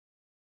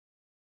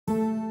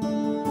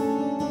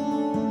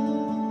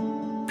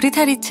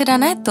পৃথার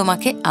ইচ্ছেডানায়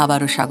তোমাকে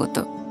আবারও স্বাগত।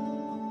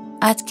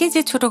 আজকে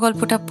যে ছোট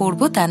গল্পটা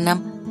পড়ব তার নাম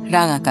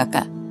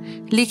রাঙাকাকা।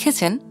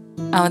 লিখেছেন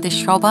আমাদের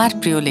সবার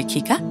প্রিয়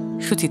লেখিকা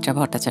সুচিত্রা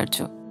ভট্টাচার্য।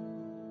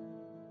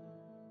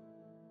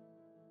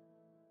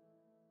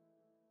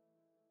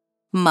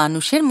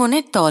 মানুষের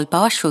মনের তল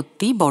পাওয়া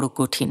সত্যিই বড়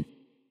কঠিন।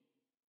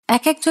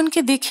 এক একজনকে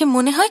দেখে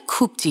মনে হয়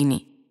খুব চিনি,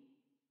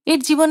 এর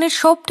জীবনের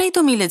সবটাই তো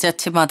মিলে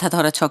যাচ্ছে বাঁধা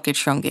ধরা ছকের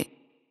সঙ্গে।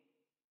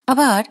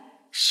 আবার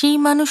সেই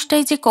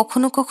মানুষটাই যে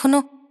কখনো কখনো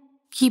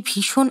কি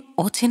ভীষণ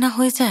অচেনা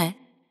হয়ে যায়।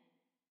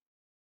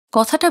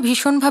 কথাটা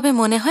ভীষণভাবে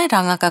মনে হয়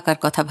রাঙাকাকার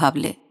কথা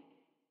ভাবলে।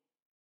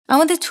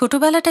 আমাদের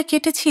ছোটবেলাটা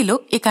কেটেছিল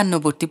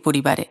একান্নবর্তী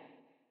পরিবারে।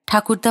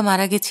 ঠাকুরদা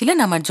মারা গেছিলেন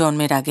আমার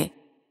জন্মের আগে।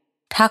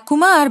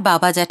 ঠাকুমা আর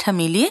বাবা জ্যাঠা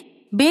মিলিয়ে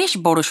বেশ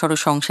বড়সড়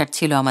সংসার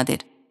ছিল আমাদের।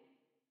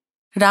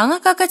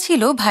 রাঙাকাকা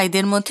ছিল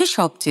ভাইদের মধ্যে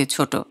সবচেয়ে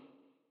ছোট,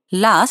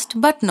 last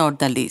but not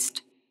the list.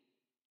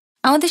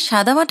 আমাদের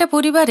সাদামাটা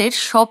পরিবারের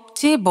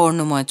সবচেয়ে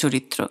বর্ণময়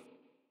চরিত্র।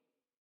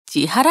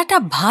 চেহারাটা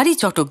ভারী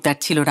চটকদার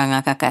ছিল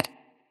রাঙাকাকার।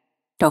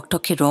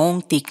 টকটকে রং,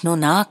 তীক্ষ্ণ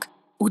নাক,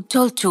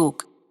 উজ্জ্বল চোখ,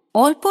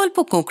 অল্প অল্প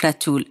কোঁকড়া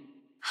চুল,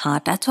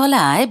 হাঁটা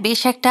চলায়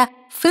বেশ একটা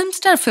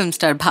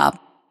ফিল্মস্টার ভাব,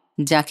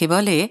 যাকে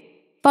বলে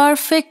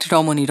পারফেক্ট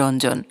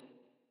রমণীরঞ্জন।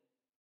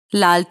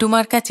 লালটু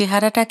মার্কা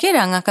চেহারাটাকে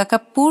রাঙাকাকা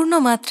পূর্ণ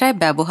মাত্রায়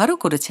ব্যবহারও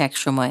করেছে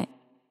একসময়।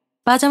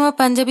 পাজামা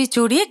পাঞ্জাবি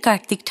চড়িয়ে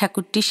কার্তিক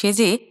ঠাকুরটি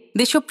সেজে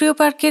দেশপ্রিয়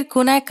পার্কের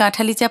কোনায়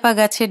কাঁঠালি চাপা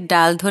গাছের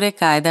ডাল ধরে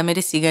কায়দা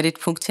মেরে সিগারেট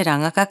ফুঁকছে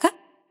রাঙাকাকা,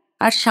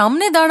 আর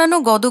সামনে দাঁড়ানো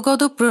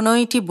গদগদ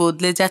প্রণয়ীটি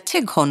বদলে যাচ্ছে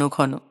ঘন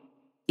ঘন।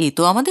 এ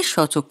তো আমাদের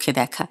স্বচক্ষে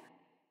দেখা।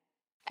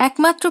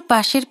 একমাত্র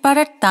পাশের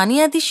পাড়ার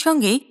তানিয়াদির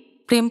সঙ্গেই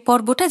প্রেম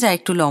পর্বটা যা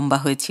একটু লম্বা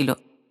হয়েছিল।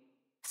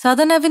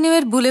 সাদার্ন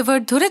অ্যাভিনিউয়ের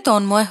বুলেভার্ড ধরে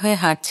তন্ময় হয়ে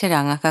হাঁটছে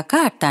রাঙাকাকা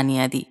আর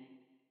তানিয়াদি।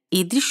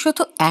 এই দৃশ্য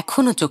তো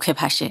এখনো চোখে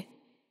ভাসে।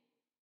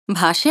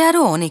 ভাসে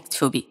আরও অনেক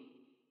ছবি।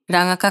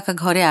 রাঙাকাকা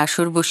ঘরে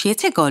আসর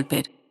বসিয়েছে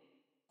গল্পের।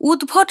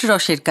 উদ্ভট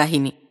রসের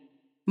কাহিনী।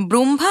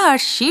 ব্রহ্মা আর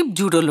শিব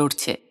জুডো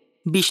লড়ছে,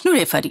 বিষ্ণু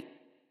রেফারি।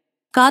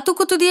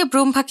 কাতুকুতু দিয়ে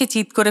ব্রহ্মাকে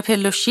চিৎ করে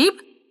ফেলল শিব।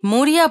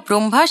 মরিয়া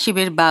ব্রহ্মা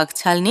শিবের বাঘ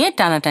ছাল নিয়ে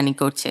টানাটানি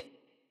করছে।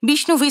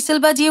 বিষ্ণু হুইসেল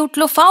বাজিয়ে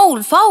উঠল, ফাউল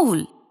ফাউল।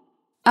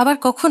 আবার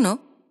কখনো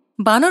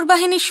বানর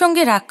বাহিনীর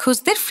সঙ্গে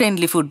রাক্ষসদের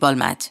ফ্রেন্ডলি ফুটবল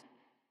ম্যাচ।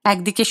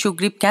 একদিকে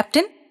সুগ্রীব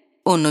ক্যাপ্টেন,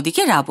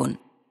 অন্যদিকে রাবণ।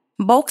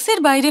 বক্সের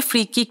বাইরে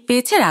ফ্রি কিক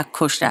পেয়েছে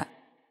রাক্ষসরা।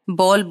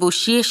 বল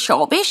বসিয়ে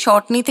সবে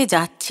শট নিতে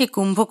যাচ্ছে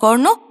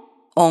কুম্ভকর্ণ,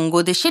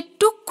 অঙ্গদেশে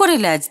টুক করে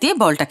ল্যাজ দিয়ে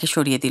বলটাকে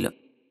সরিয়ে দিল।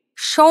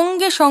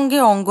 সঙ্গে সঙ্গে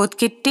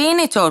অঙ্গদকে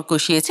টেনে চর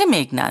কষিয়েছে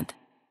মেঘনাদ।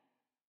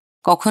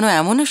 কখনো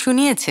এমনও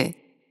শুনিয়েছে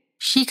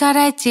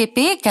শিকারায়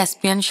চেপে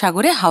ক্যাসপিয়ান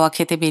সাগরে হাওয়া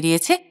খেতে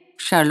বেরিয়েছে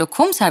শার্লক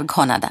হোমস আর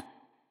ঘনাদা।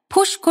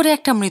 ফুস করে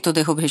একটা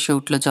মৃতদেহ ভেসে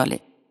উঠল জলে।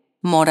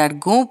 মরার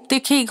গোঁপ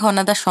দেখেই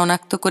ঘনাদা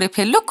শনাক্ত করে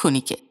ফেলল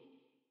খুনিকে।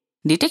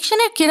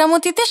 ডিটেকশনের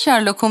কেরামতিতে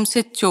শার্লক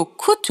হোমসের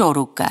চক্ষু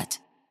চড়ক গাছ।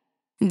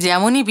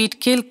 যেমনই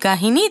বিটকেল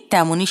কাহিনী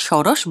তেমনই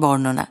সরস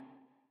বর্ণনা।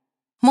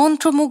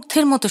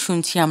 মন্ত্রমুগ্ধের মতো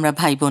শুনছি আমরা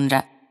ভাই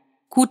বোনরা,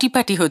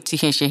 কুটিপাটি হচ্ছি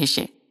হেসে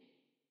হেসে।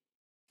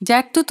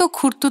 জ্যাঠতুতো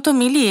খুড়তুতো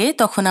মিলিয়ে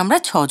তখন আমরা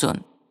 6 জন।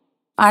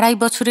 2.5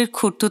 বছরের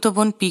খুড়তুতো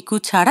বোন পিকু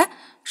ছাড়া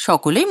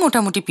সকলেই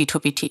মোটামুটি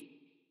পিঠোপিঠি।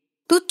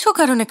 তুচ্ছ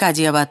কারণে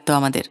কাজিয়া বাঁধত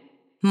আমাদের,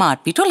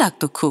 মারপিটও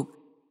লাগত খুব।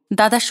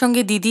 দাদার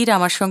সঙ্গে দিদির,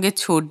 আমার সঙ্গে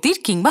ছোটদির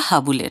কিংবা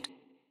হাবুলের।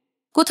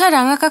 কোথায়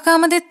রাঙাকাকা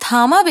আমাদের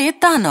থামাবে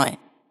তা নয়,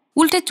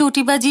 উল্টে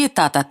চটি বাজিয়ে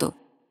তাতাতো।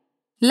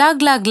 লাগ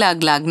লাগ লাগ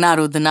লাগ,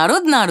 নারদ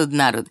নারদ নারদ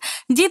নারদ,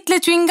 জিতলে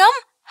চুইংগাম,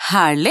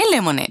 হারলে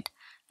লেমনেড,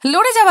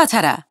 লড়ে যাওয়া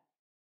ছাড়া।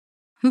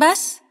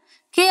 ব্যাস,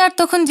 কে আর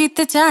তখন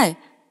জিততে চায়?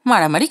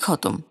 মারামারি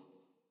খতম।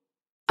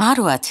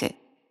 আরও আছে,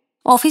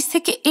 অফিস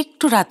থেকে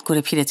একটু রাত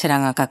করে ফিরেছে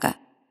রাঙাকাকা।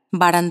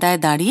 বারান্দায়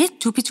দাঁড়িয়ে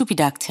চুপি চুপি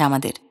ডাকছে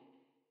আমাদের।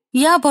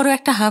 ইয়া বড়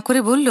একটা হাঁ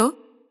করে বলল,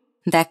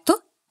 দেখ তো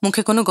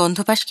মুখে কোনো গন্ধ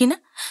পাস কিনা।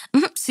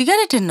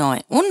 সিগারেটের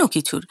নয়, অন্য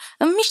কিছুর,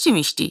 মিষ্টি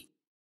মিষ্টি।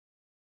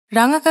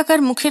 রাঙাকাকার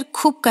মুখের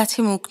খুব কাছে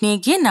মুখ নিয়ে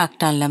গিয়ে নাক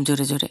টানলাম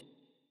জোরে জোরে।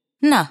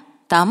 না,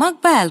 তামাক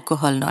বা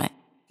অ্যালকোহল নয়,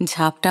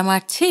 ঝাপটা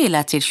মারছে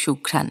এলাচের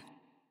সুঘ্রাণ।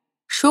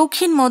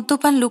 শৌখিন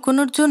মদ্যপান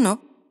লুকোনোর জন্য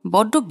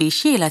বড্ড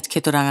বেশি এলাচ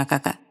খেত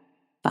রাঙাকাকা,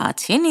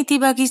 পাছে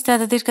নীতিবাগিজ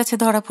দাদাদের কাছে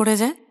ধরা পড়ে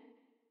যায়।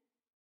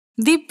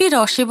 দিব্যি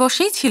রসে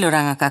বসেই ছিল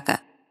রাঙাকাকা।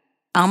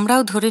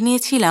 আমরাও ধরে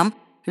নিয়েছিলাম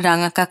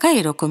রাঙাকাকা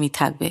এরকমই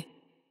থাকবে।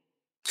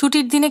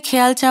 ছুটির দিনে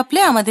খেয়াল চাপলে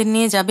আমাদের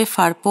নিয়ে যাবে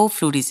ফারপো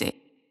ফ্লুরিজে,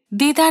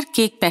 দেদার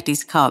কেক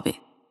প্যাটিস খাওয়াবে,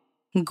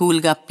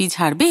 গুলগাপ্পি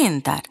ঝাড়বে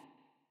এনতার,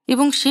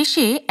 এবং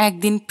শেষে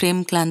একদিন প্রেম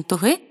ক্লান্ত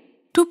হয়ে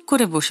টুপ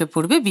করে বসে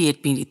পড়বে বিয়ের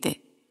পিঁড়িতে।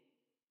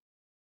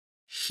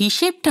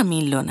 হিসেবটা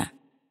মিলল না।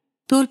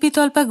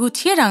 তল্পা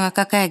গুছিয়ে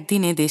রাঙাকাকা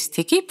একদিন এ দেশ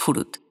থেকেই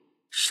ফুরুত,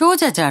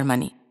 সোজা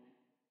জার্মানি।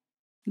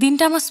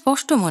 দিনটা আমার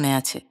স্পষ্ট মনে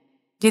আছে,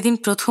 যেদিন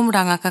প্রথম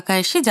রাঙাকাকা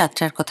এসে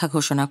যাত্রার কথা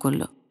ঘোষণা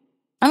করল।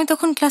 আমি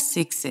তখন ক্লাস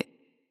 6-এ।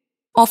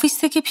 অফিস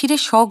থেকে ফিরে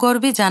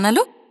সগর্বে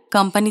জানালো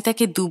কোম্পানি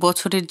তাকে 2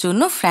 বছরের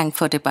জন্য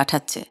ফ্র্যাঙ্কফার্টে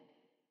পাঠাচ্ছে।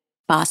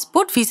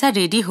 পাসপোর্ট ভিসা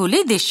রেডি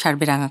হলেই দেশ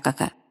ছাড়বে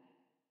রাঙাকাকা।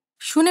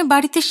 শুনে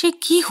বাড়িতে সে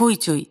কি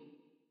হইচই।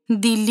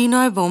 দিল্লি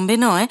নয়, বোম্বে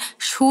নয়,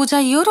 সোজা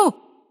ইউরোপ।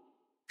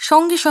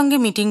 সঙ্গে সঙ্গে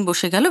মিটিং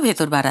বসে গেল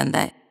ভেতর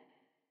বারান্দায়।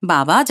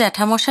 বাবা,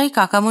 জ্যাঠামশাই,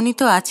 কাকামণি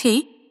তো আছেই,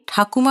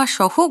 ঠাকুমা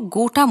সহ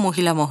গোটা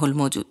মহিলা মহল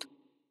মজুদ।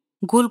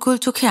 গোল গোল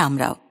চোখে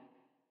আমরাও।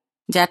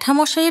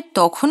 জ্যাঠামশাইয়ের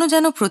তখনও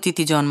যেন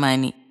প্রতীতি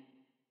জন্মায়নি।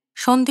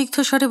 সন্দিগ্ধ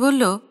স্বরে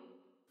বলল,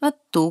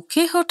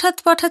 তোকে হঠাৎ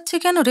পাঠাচ্ছে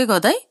কেন রে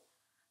গদাই?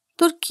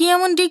 তোর কি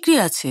এমন ডিগ্রি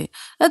আছে?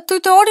 তুই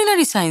তো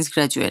অর্ডিনারি সায়েন্স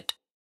গ্র্যাজুয়েট।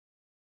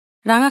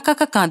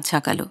 রাঙাকাকা কাঁধ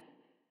ঝাঁকালো।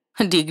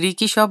 ডিগ্রি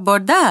কি সব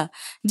বর্দা?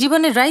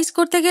 জীবনে রাইজ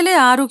করতে গেলে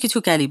আরও কিছু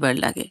ক্যালিবার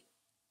লাগে।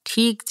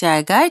 ঠিক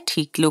জায়গায়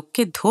ঠিক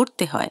লোককে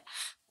ধরতে হয়,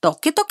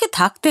 তকে তকে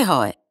থাকতে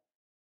হয়।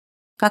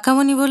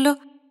 কাকামণি বলল,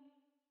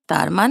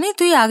 তার মানে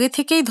তুই আগে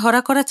থেকেই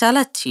ধরা করা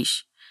চালাচ্ছিস?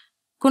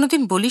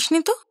 কোনোদিন বলিসনি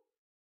তো।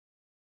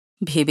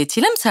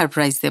 ভেবেছিলাম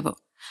সারপ্রাইজ দেব।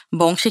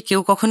 বংশে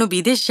কেউ কখনো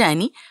বিদেশ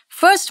যায়নি,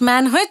 ফার্স্ট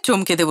ম্যান হয়ে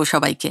চমকে দেব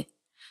সবাইকে।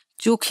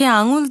 চোখে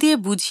আঙুল দিয়ে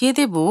বুঝিয়ে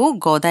দেব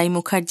গদাই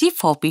মুখার্জি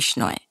ফপিস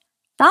নয়,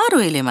 তারও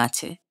এলেম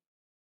আছে।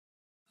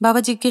 বাবা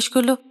জিজ্ঞেস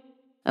করল,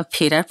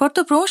 ফেরার পর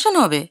তো প্রমোশন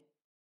হবে?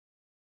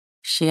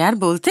 সে আর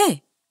বলতে,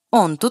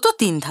 অন্তত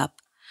 3 ধাপ।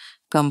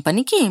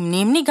 কোম্পানি কি এমনি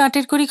এমনি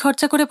গাঁটের করি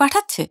খরচা করে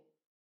পাঠাচ্ছে?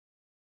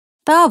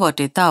 তা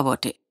বটে, তা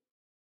বটে।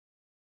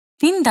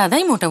 3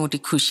 দাদাই মোটামুটি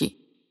খুশি।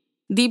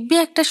 দিব্যে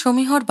একটা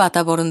সমীহর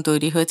বাতাবরণ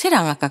তৈরি হয়েছে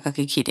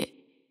রাঙাকাকাকে ঘিরে।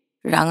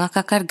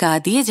 রাঙাকাকার গা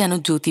দিয়ে যেন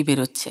জ্যোতি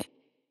বেরোচ্ছে।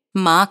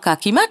 মা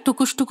কাকিমা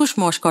টুকুস টুকুস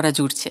মশকরা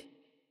জুড়ছে।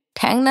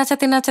 ঠ্যাং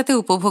নাচাতে নাচাতে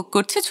উপভোগ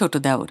করছে ছোট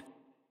দেওর।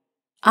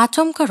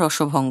 আচমকা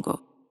রসভঙ্গ।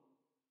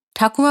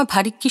 ঠাকুমা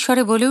ভারিক্কি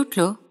স্বরে বলে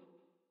উঠল,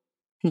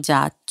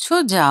 যাচ্ছ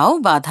যাও,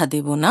 বাধা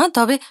দেব না,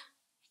 তবে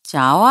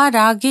যাওয়ার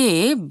আগে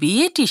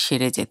বিয়েটি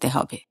সেরে যেতে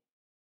হবে।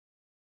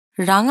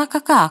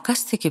 রাঙাকাকা আকাশ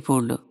থেকে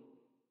পড়ল।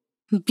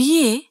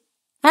 বিয়ে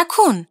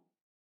এখন?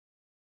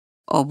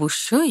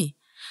 অবশ্যই।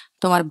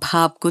 তোমার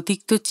ভাবগতিক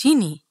তো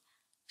চিনি,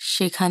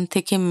 সেখান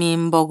থেকে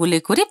মেম বগলে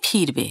করে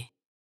ফিরবে।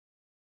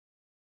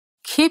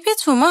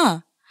 খেপেছ মা?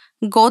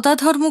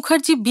 গদাধর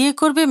মুখার্জি বিয়ে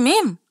করবে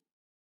মেম?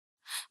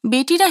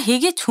 বেটিরা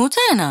হেগে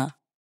ছোঁচায় না।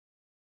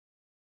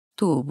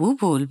 তবু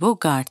বলবো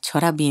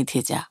গাঁটছড়া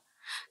বেঁধে যা।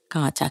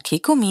 কাঁচা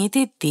খেকো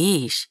মেয়েদের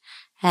দেশ,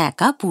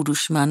 একা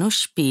পুরুষ মানুষ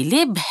পেলে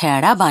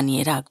ভেড়া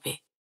বানিয়ে রাখবে।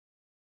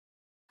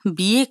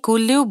 বিয়ে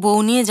করলেও বউ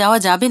নিয়ে যাওয়া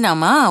যাবে না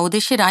মা, ও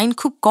দেশের আইন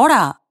খুব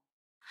কড়া।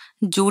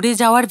 জোরে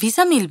যাওয়ার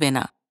ভিসা মিলবে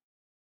না।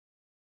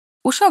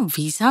 ওসব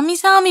ভিসা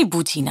মিসা আমি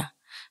বুঝি না।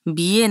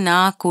 বিয়ে না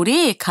করে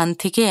এখান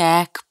থেকে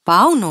এক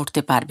পাও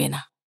নড়তে পারবে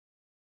না।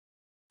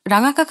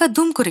 রাঙাকাকা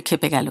দুম করে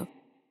খেপে গেল।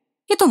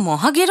 এ তো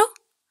মহাগেরো।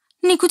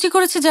 নিকুচি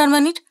করেছে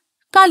জার্মানির,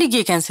 কালই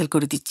গিয়ে ক্যান্সেল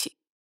করে দিচ্ছি।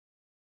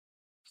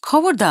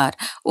 খবরদার,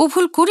 ও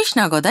ভুল করিস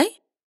না গদাই।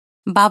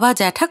 বাবা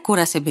জ্যাঠা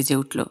কোরাসে বেজে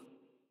উঠল।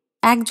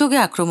 একযোগে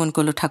আক্রমণ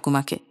করল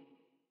ঠাকুমাকে।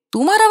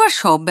 তোমার আবার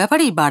সব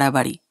ব্যাপারেই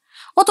বাড়াবাড়ি।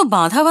 অত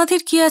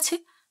বাঁধাবাঁধির কি আছে?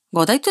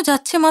 গদাই তো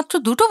যাচ্ছে মাত্র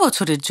 2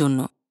 বছরের জন্য।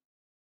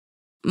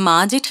 মা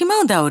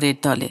জেঠিমাও দেওরের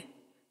দলে।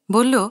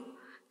 বলল,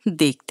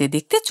 দেখতে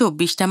দেখতে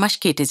 24টা মাস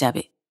কেটে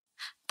যাবে।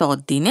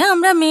 ততদিনে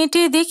আমরা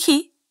মেয়েটে দেখি,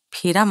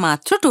 ফেরা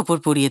মাত্র টোপর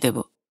পরিয়ে দেব।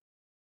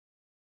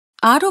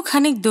 আরও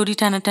খানিক দড়ি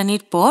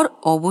টানাটানির পর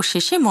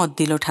অবশেষে মত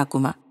দিল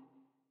ঠাকুমা।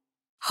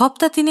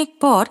 হপ্তা 3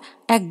 পর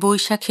এক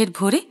বৈশাখের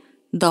ভোরে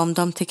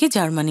দমদম থেকে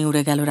জার্মানি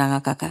উড়ে গেল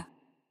রাঙাকাকা।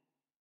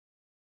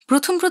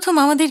 প্রথম প্রথম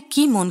আমাদের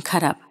কি মন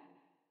খারাপ।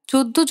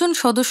 14 জন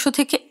সদস্য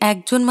থেকে 1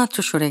 জন মাত্র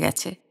সরে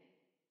গেছে।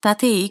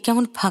 তাতেই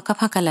কেমন ফাঁকা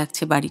ফাঁকা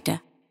লাগছে বাড়িটা।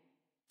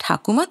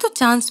 ঠাকুমা তো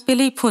চান্স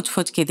পেলেই ফোঁচ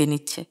ফোঁচ কেঁদে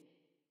নিচ্ছে।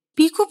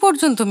 পিকু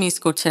পর্যন্ত মিস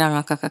করছে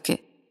রাঙাকাকাকে।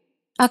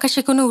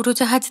 আকাশে কোনো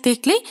উড়োজাহাজ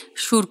দেখলেই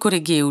সুর করে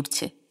গেয়ে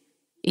উঠছে,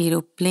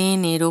 এরোপ্লেন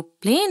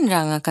এরোপ্লেন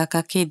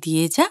রাঙাকাকাকে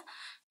দিয়ে যা,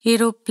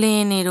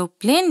 এরোপ্লেন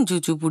এরোপ্লেন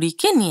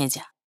জুজুবুড়িকে নিয়ে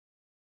যা।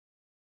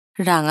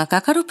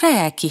 রাঙাকাকারও প্রায়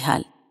একই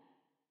হাল।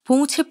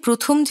 পৌঁছে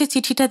প্রথম যে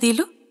চিঠিটা দিল,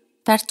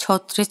 তার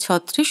ছত্রে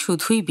ছত্রে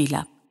শুধুই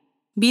বিলাপ।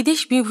 বিদেশ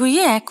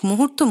বিভুঁইয়ে এক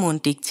মুহূর্ত মন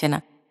টিকছে না।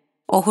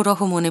 অহরহ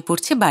মনে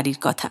পড়ছে বাড়ির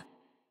কথা,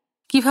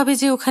 কিভাবে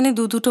যে ওখানে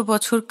 2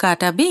 বছর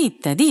কাটাবে,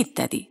 ইত্যাদি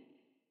ইত্যাদি।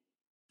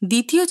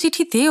 দ্বিতীয়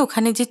চিঠিতে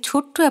ওখানে যে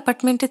ছোট্ট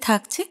অ্যাপার্টমেন্টে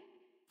থাকছে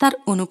তার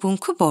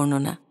অনুপুঙ্খ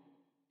বর্ণনা।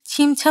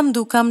 ছিমছাম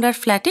 2 কামরার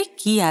ফ্ল্যাটে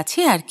কি আছে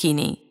আর কি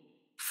নেই।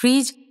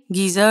 Fridge,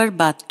 geyser,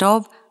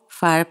 bathtub,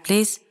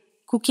 fireplace,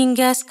 cooking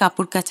gas,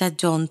 কাপড় কাচার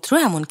যন্ত্র,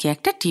 এমনকি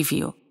একটা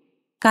টিভিও।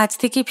 কাজ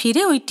থেকে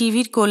ফিরে ওই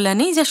টিভির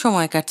কল্যাণেই যা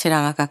সময় কাটছে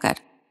রাঙাকাকার।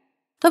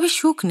 তবে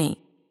সুখ নেই।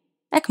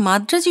 এক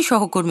মাদ্রাজি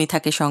সহকর্মী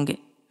থাকে সঙ্গে,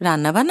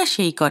 রান্নাবান্না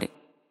সেই করে।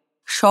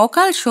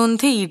 সকাল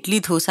সন্ধে ইডলি,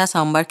 ধোসা,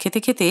 সাম্বার খেতে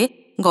খেতে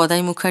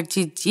গদাই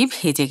মুখার্জির জিভ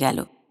হেজে গেল।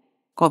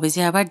 কবে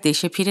যে আবার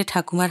দেশে ফিরে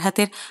ঠাকুমার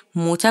হাতের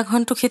মোচা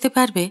ঘণ্ট খেতে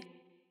পারবে।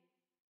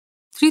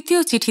 তৃতীয়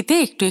চিঠিতে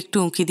একটু একটু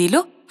উঁকি দিল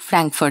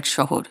ফ্র্যাঙ্কফার্ট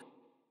শহর।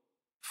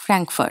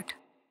 ফ্র্যাঙ্কফার্ট,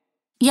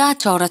 ইয়া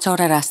চওড়া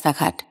চওড়া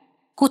রাস্তাঘাট,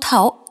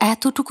 কোথাও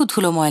এতটুকু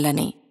ধুলো ময়লা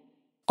নেই।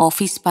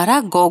 অফিস পাড়া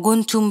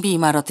গগনচুম্বী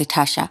ইমারতে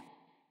ঠাসা।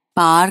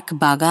 পার্ক,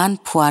 বাগান,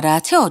 ফোয়ারা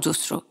আছে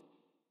অজস্র।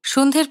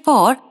 সন্ধ্যের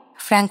পর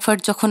ফ্র্যাঙ্কফার্ট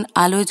যখন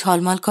আলোয়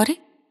ঝলমল করে,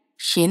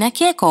 সে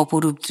নাকি এক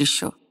অপরূপ দৃশ্য।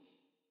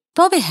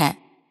 তবে হ্যাঁ,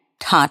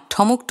 ঠাঁট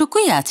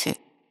ঠমকটুকুই আছে,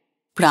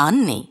 প্রাণ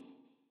নেই।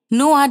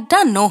 নো আড্ডা,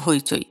 নো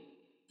হইচই,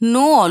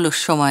 নো অলস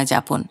সময়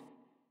যাপন।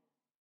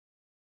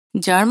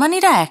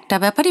 জার্মানিরা একটা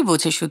ব্যাপারই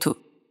বোঝে শুধু,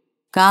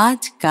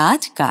 কাজ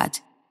কাজ কাজ,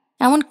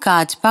 এমন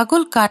কাজ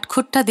পাগল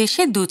কাঠখোট্টা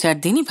দেশে 2-4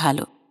 দিনই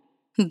ভালো।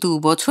 2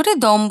 বছরে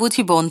দম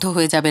বুঝি বন্ধ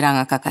হয়ে যাবে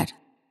রাঙাকাকার।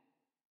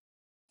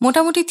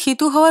 মোটামুটি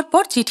থিতু হওয়ার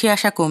পর চিঠি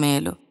আসা কমে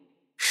এলো।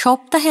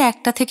 সপ্তাহে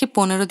 1টা থেকে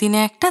 15 দিনে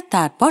একটা,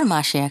 তারপর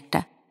মাসে একটা।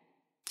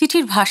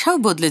 চিঠির ভাষাও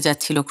বদলে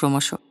যাচ্ছিল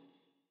ক্রমশ।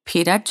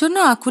 ফেরার জন্য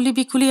আকুলি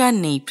বিকুলি আর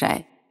নেই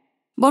প্রায়,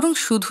 বরং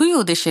শুধুই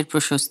ওদেশের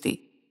প্রশস্তি।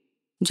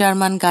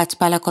 জার্মান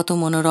গাছপালা কত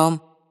মনোরম,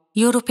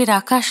 ইউরোপের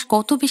আকাশ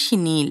কত বেশি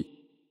নীল,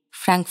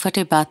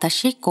 ফ্র্যাঙ্কফার্টের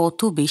বাতাসে কত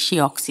বেশি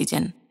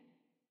অক্সিজেন।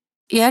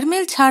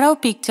 এয়ারমেল ছাড়াও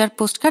পিকচার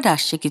পোস্টকার্ড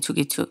আসছে কিছু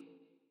কিছু।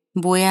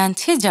 বয়ে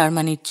আনছে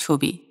জার্মানির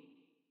ছবি।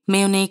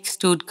 মিউনিখ,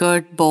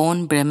 স্টুটগার্ট, বন,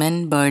 ব্রেমেন,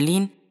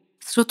 বার্লিন,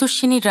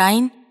 স্রোতস্বিনী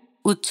রাইন,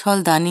 উচ্ছল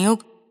দানিউব,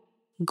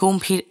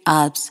 গম্ভীর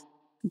আল্পস,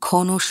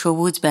 ঘন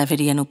সবুজ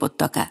ব্যাভেরিয়ান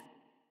উপত্যকা,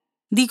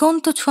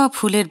 দিগন্ত ছোঁয়া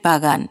ফুলের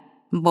বাগান,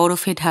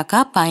 বরফে ঢাকা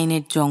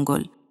পাইনের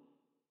জঙ্গল।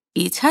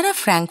 এছাড়া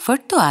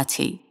ফ্র্যাঙ্কফার্ট তো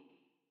আছেই।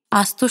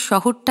 আস্ত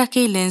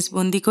শহরটাকেই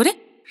লেন্সবন্দি করে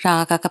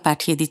রাঙাকাকা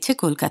পাঠিয়ে দিচ্ছে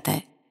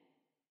কলকাতায়।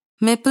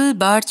 মেপল,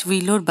 বার্চ,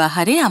 উইলোর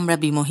বাহারে আমরা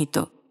বিমোহিত।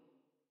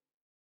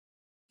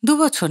 2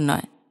 বছর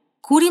নয়,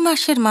 20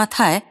 মাসের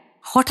মাথায়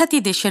হঠাৎই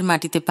দেশের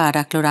মাটিতে পা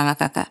রাখল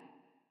রাঙাকাকা।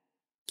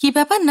 কি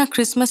ব্যাপার না,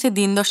 ক্রিসমাসে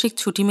 10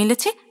 ছুটি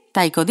মিলেছে,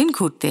 তাই কদিন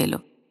ঘুরতে এলো।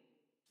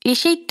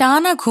 এসেই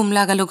টানা ঘুম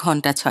লাগালো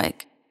ঘণ্টা 6।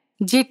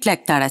 জেটল্যাগ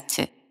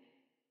তাড়াচ্ছে।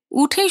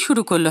 উঠেই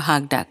শুরু করলো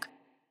হাঁক ডাক।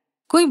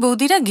 কই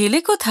বৌদিরা গেলে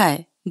কোথায়?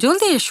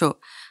 জলদি এসো,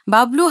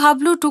 বাবলু,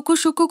 হাবলু, টুকু,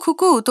 সুকু,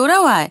 খুকু,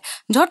 তোরাও আয়,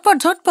 ঝটপট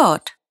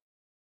ঝটপট।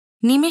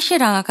 নিমেষে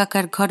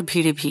রাঙাকাকার ঘর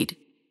ভিড়ে ভিড়।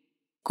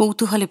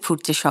 কৌতূহলে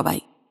ফুটছে সবাই।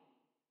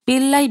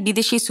 পেল্লাই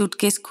বিদেশি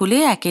সুটকেস খুলে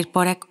একের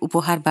পর এক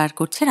উপহার বার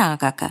করছে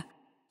রাঙাকাকা,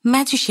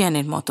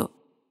 ম্যাজিশিয়ানের মতো।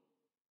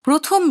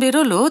 প্রথম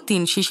বেরোলো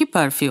 3 শিশি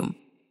পারফিউম।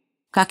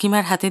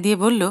 কাকিমার হাতে দিয়ে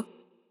বলল,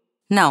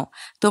 নাও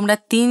তোমরা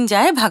 3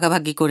 যায়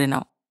ভাগাভাগি করে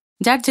নাও,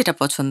 যার যেটা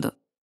পছন্দ।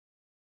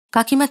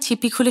 কাকিমা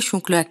ছিপি খুলে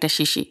শুঁকলো একটা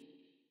শিশি।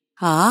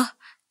 আহ,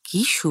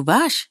 কি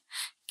সুবাস,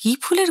 কি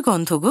ফুলের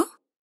গন্ধ গো!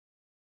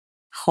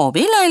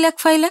 হবে লাইলাক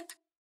ফাইলাক।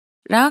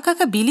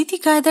 রাঙাকাকা বিলিতি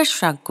কায়দার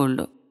শ্রাগ করল।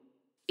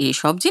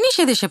 এসব জিনিস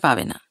এদেশে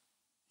পাবে না,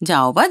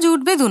 যাও বা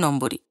জুটবে 2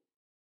 নম্বরই।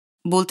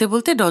 বলতে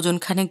বলতে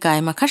ডজনখানেক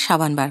গায়ে মাখার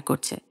সাবান বার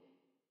করছে।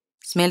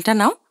 স্মেলটা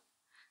নাও,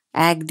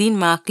 1 দিন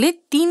মাখলে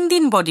 3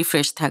 দিন বডি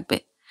ফ্রেশ থাকবে।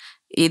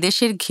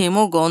 এদেশের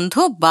ঘেমো গন্ধ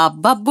বাপ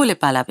বাপ বলে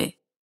পালাবে।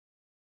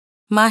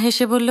 মা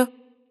হেসে বলল,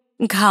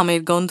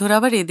 ঘামের গন্ধর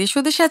আবার এদেশ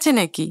ওদেশ আছে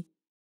নাকি?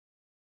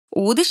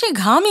 ও দেশে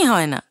ঘামই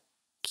হয় না।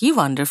 কি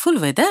ওয়ান্ডারফুল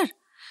ওয়েদার!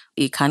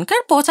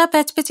 এখানকার পচা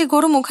প্যাচপেচে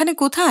গরম ওখানে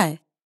কোথায়?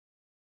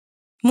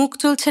 মুখ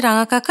চলছে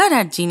রাঙাকাকার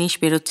আর জিনিস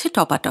বেরোচ্ছে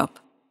টপাটপ।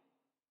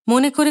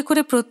 মনে করে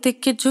করে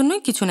প্রত্যেকের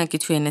জন্যই কিছু না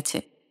কিছু এনেছে।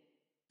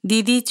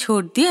 দিদি,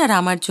 ছোটদি আর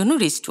আমার জন্য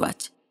রিস্ট ওয়াচ।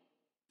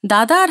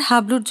 দাদা আর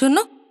হাবলুর জন্য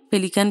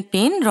pelican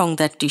pen,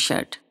 রংদার T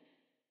shirt,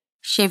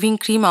 shaving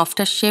cream,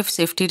 after shave,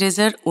 safety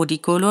রেজার,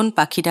 ওডিকোলন,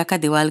 পাখি ডাকা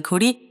দেওয়াল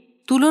ঘড়ি,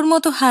 তুলোর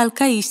মতো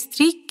হালকা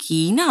ইস্ত্রি, কি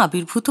না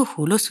আবির্ভূত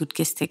হলো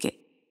সুটকেস থেকে।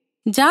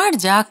 যার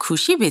যা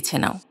খুশি বেছে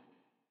নাও।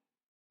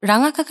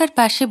 রাঙাকাকার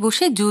পাশে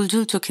বসে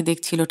জুলজুল চোখে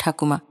দেখছিল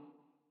ঠাকুমা।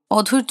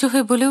 অধৈর্য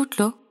হয়ে বলে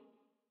উঠল,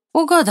 ও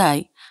গদাই,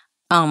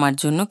 আমার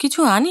জন্য কিছু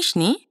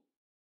আনিসনি?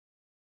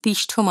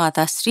 তিষ্ঠ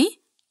মাতাশ্রী,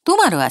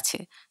 তোমারও আছে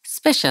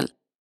স্পেশাল।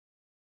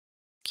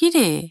 কি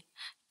রে,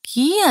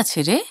 কি আছে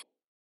রে?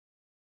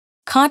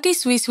 খাঁটি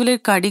সুইসুলের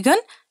কার্ডিগান,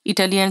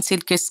 ইটালিয়ান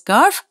সিল্কের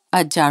স্কার্ফ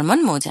আর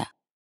জার্মান মোজা।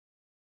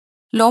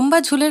 লম্বা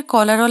ঝুলের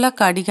কলারওয়ালা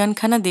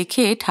কার্ডিগানখানা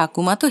দেখে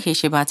ঠাকুমা তো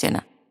হেসে বাঁচে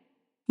না।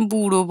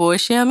 বুড়ো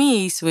বয়সে আমি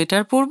এই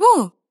সোয়েটার পরব?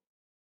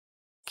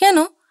 কেন,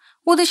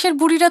 ওদেশের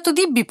বুড়িরা তো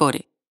দিব্যি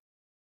পরে।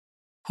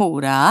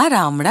 ওরা আর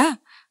আমরা,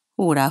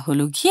 ওরা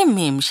হলো গিয়ে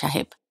মেম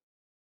সাহেব।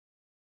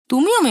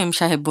 তুমিও মেম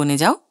সাহেব বনে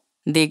যাও,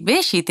 দেখবে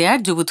শীতে আর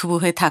জুবুথুবু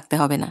হয়ে থাকতে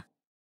হবে না।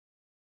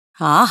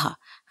 আহা,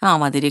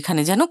 আমাদের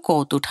এখানে যেন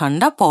কত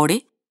ঠান্ডা পড়ে।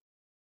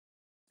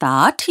 তা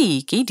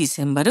ঠিক, এই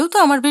ডিসেম্বরেও তো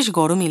আমার বেশ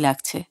গরমই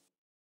লাগছে।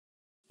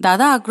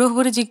 দাদা আগ্রহ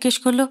ভরে জিজ্ঞেস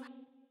করল,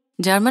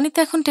 জার্মানিতে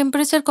এখন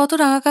টেম্পারেচার কত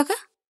রাঙাকাকা?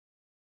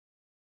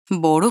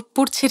 বরফ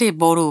পড়ছে রে,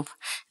 বরফ।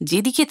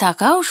 যেদিকে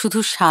তাকাও শুধু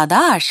সাদা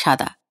আর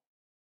সাদা।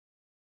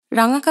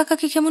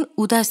 রাঙাকাকাকে কেমন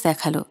উদাস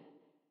দেখালো।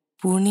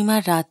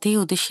 পূর্ণিমার রাতে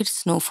ওদেশের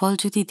স্নোফল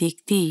যদি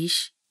দেখতিস,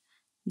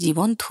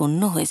 জীবন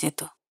ধন্য হয়ে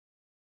যেত।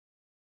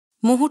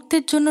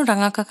 মুহূর্তের জন্য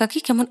রাঙাকাকাকে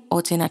কেমন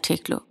অচেনা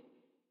ঠেকল।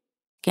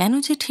 কেন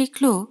যে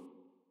ঠেকল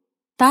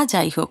তা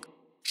যাই হোক,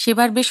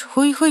 সেবার বেশ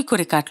হৈ হৈ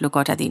করে কাটল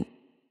কটা দিন।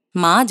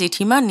 মা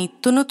জেঠিমা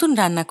নিত্য নতুন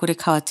রান্না করে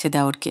খাওয়াচ্ছে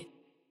দেওরকে।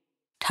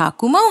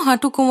 ঠাকুমাও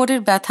হাঁটু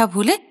কোমরের ব্যথা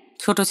ভুলে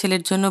ছোট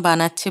ছেলের জন্য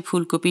বানাচ্ছে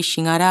ফুলকপির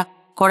সিঙাড়া,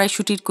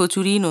 কড়াইশুটির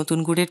কচুরি, নতুন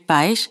গুড়ের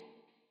পায়েস।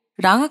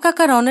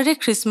 রাঙাকাকার অনারে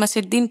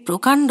ক্রিসমাসের দিন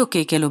প্রকাণ্ড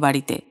কেক এলো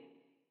বাড়িতে।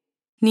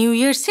 নিউ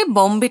ইয়ার্সে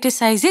বম্বেটে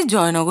সাইজে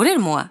জয়নগরের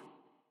মোয়া।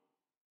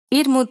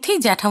 এর মধ্যেই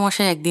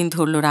জ্যাঠামশাই একদিন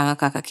ধরল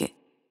রাঙাকাকাকে।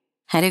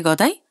 হ্যাঁ রে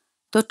গদাই,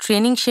 তোর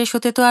ট্রেনিং শেষ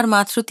হতে তো আর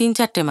মাত্র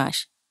 3-4 মাস,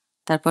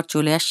 তারপর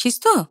চলে আসছিস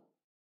তো?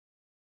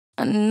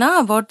 না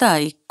বড়দা,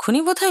 এক্ষুনি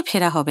বোধহয়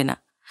ফেরা হবে না।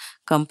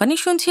 কোম্পানি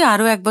শুনছি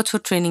আরও 1 বছর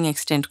ট্রেনিং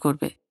এক্সটেন্ড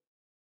করবে।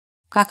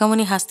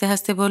 কাকামণি হাসতে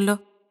হাসতে বলল,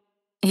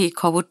 এই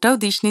খবরটাও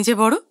দিসনি যে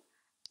বড়,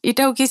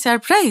 এটাও কি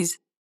সারপ্রাইজ?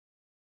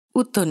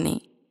 উত্তর নেই।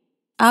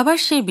 আবার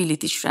সেই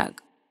বিলিতি শ্রাগ।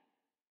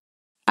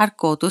 আর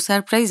কত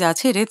সারপ্রাইজ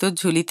আছে রে তোর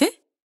ঝুলিতে?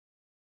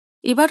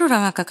 এবারও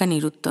রাঙাকাকা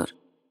নিরুত্তর।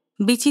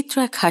 বিচিত্র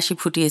এক হাসি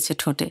ফুটিয়েছে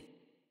ঠোঁটে।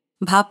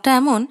 ভাবটা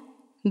এমন,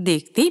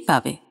 দেখতেই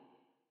পাবে।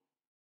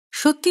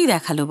 সত্যিই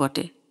দেখালো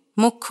বটে,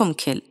 মোক্ষম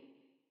খেল।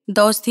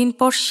 10 দিন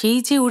পর সেই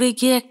যে উড়ে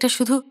গিয়ে একটা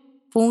শুধু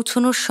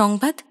পৌঁছনোর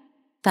সংবাদ,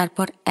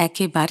 তারপর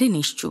একেবারে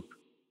নিশ্চুপ।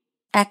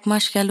 1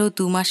 মাস গেল,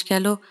 2 মাস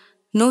গেল,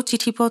 no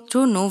চিঠিপত্র,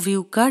 no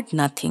view card,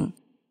 nothing.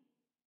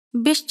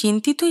 বেশ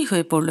চিন্তিতই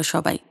হয়ে পড়ল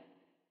সবাই।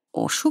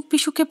 অসুখ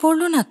বিসুখে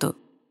পড়ল না তো?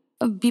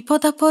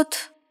 বিপদ আপদ?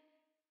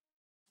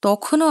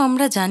 তখনও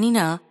আমরা জানি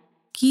না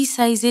কি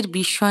সাইজের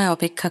বিস্ময়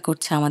অপেক্ষা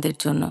করছে আমাদের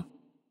জন্য।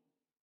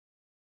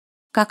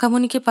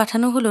 কাকামণিকে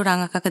পাঠানো হলো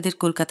রাঙাকাকাদের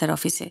কলকাতার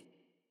অফিসে।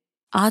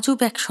 আজব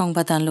এক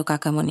সংবাদ আনল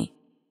কাকামণি।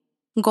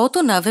 গত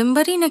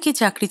নভেম্বরেই নাকি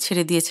চাকরি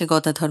ছেড়ে দিয়েছে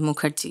গদাধর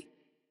মুখার্জি।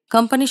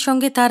 কোম্পানির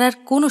সঙ্গে তার আর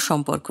কোনো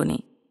সম্পর্ক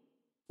নেই।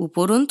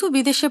 উপরন্তু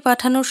বিদেশে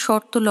পাঠানোর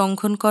শর্ত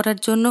লঙ্ঘন করার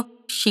জন্য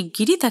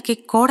শিগগিরই তাকে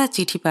কড়া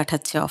চিঠি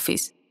পাঠাচ্ছে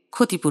অফিস,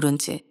 ক্ষতিপূরণ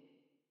চেয়ে।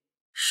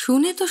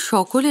 শুনে তো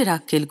সকলের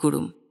আক্কেল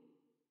গুরুম।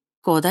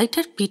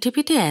 গদাইটার পিঠে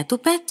পিঠে এত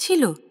প্যাঁচ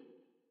ছিল,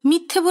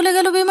 মিথ্যে বলে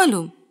গেল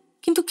বেমালুম।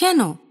 কিন্তু কেন?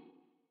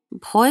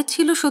 ভয়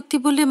ছিল সত্যি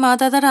বললে মা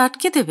দাদারা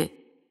আটকে দেবে।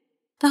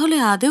 তাহলে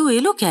আদেও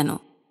এলো কেন?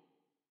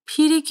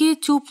 ফিরে গিয়ে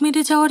চুপ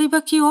মেরে যাওয়ারই বা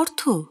কি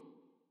অর্থ?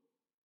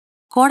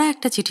 কড়া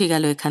একটা চিঠি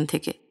গেল এখান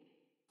থেকে।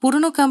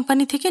 পুরনো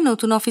কোম্পানি থেকে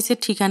নতুন অফিসের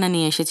ঠিকানা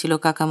নিয়ে এসেছিল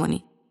কাকামণি।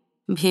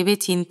 ভেবে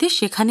চিনতে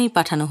সেখানেই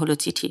পাঠানো হলো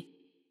চিঠি।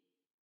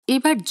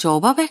 এবার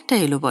জবাব একটা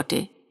এলো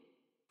বটে।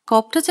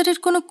 কপটাচারের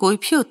কোনো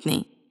কৈফিয়ত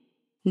নেই।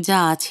 যা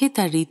আছে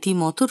তা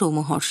রীতিমতো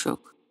রোমহর্ষক।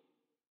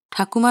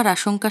 ঠাকুমার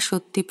আশঙ্কা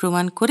সত্যি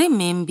প্রমাণ করে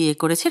মেম বিয়ে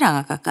করেছে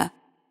রাঙাকাকা।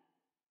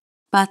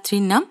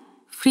 পাত্রীর নাম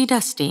ফ্রিডা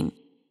স্টেইন।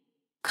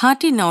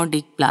 খাঁটি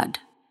নর্ডিক ব্লাড।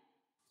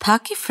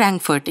 থাকে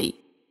ফ্র্যাঙ্কফার্টেই।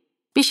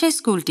 পেশায়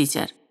স্কুল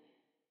টিচার।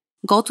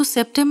 গত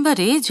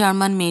সেপ্টেম্বরে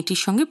জার্মান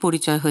মেয়েটির সঙ্গে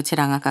পরিচয় হয়েছে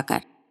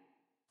রাঙাকাকার।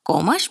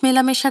 কমাস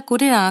মেলামেশা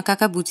করে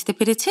রাঙাকাকা বুঝতে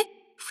পেরেছে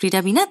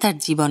ফ্রিডা বিনা তার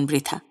জীবন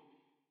বৃথা।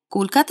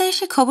 কলকাতায়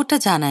এসে খবরটা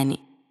জানায়নি,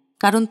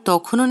 কারণ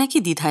তখনও নাকি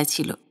দ্বিধায়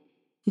ছিল।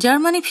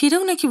 জার্মানি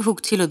ফিরেও নাকি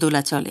ভুগছিল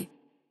দোলাচলে।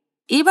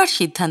 এবার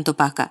সিদ্ধান্ত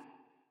পাকা।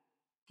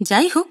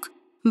 যাই হোক,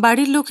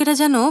 বাড়ির লোকেরা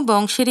যেন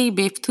বংশের এই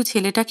বেফথু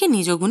ছেলেটাকে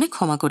নিজ গুণে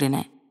ক্ষমা করে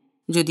নেয়।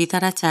 যদি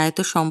তারা চায়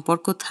তো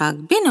সম্পর্ক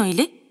থাকবে,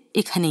 নইলে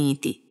এখানেই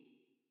ইতি।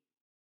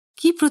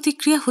 কি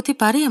প্রতিক্রিয়া হতে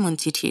পারে এমন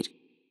চিঠির?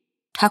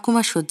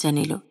 ঠাকুমা শয্যা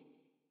নিল।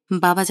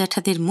 বাবা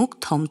জ্যাঠাদের মুখ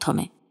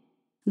থমথমে,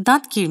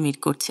 দাঁত কিরমির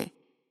করছে।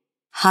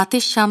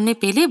 হাতের সামনে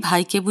পেলে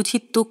ভাইকে বুঝি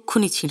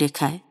তক্ষুনি ছিঁড়ে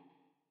খায়।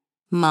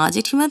 মা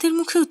জেঠিমাদের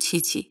মুখেও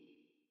ছিছি।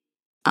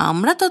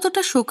 আমরা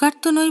ততটা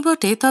শোকার্ত নই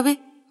বটে, তবে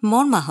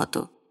মর্মাহত।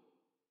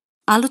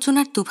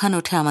 আলোচনার তুফান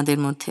ওঠে আমাদের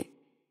মধ্যে।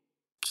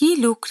 কি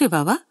লোক রে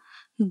বাবা!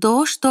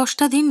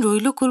 10-10টা দিন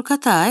রইল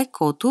কলকাতায়,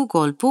 কত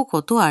গল্প,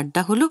 কত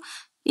আড্ডা হলো,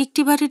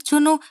 একটিবারের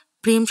জন্য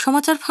প্রেম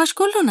সমাচার ফাঁস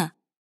করল না।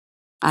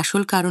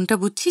 আসল কারণটা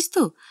বুঝছিস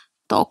তো?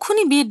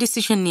 তখনই বিয়ের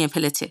ডিসিশন নিয়ে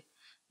ফেলেছে।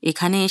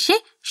 এখানে এসে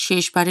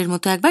শেষবারের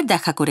মতো একবার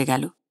দেখা করে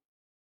গেল।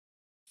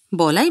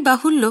 বলাই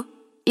বাহুল্য,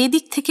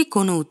 এদিক থেকে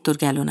কোনো উত্তর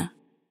গেল না।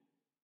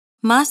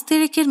 মাস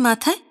 3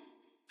 মাথায়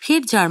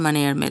ফের জার্মান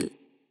এয়ারমেল।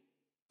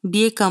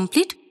 বিয়ে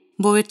কমপ্লিট,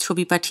 বউয়ের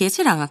ছবি পাঠিয়েছে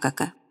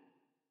রাঙাকাকা।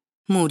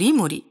 মরি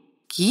মরি,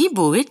 কি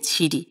বউয়ের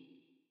ছিরি!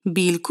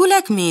 বিলকুল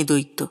এক মেয়ে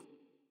দৈত্য।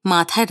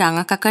 মাথায়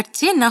রাঙাকাকার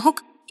চেয়ে না হোক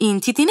 3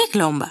 ইঞ্চি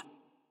লম্বা।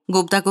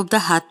 গোবদা গোবদা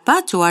হাত পা,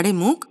 চোয়াড়ে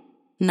মুখ,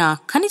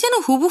 নাকখানি যেন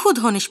হুবহু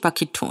ধনেশ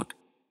পাখির ঠোঁট।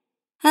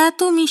 এত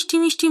মিষ্টি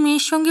মিষ্টি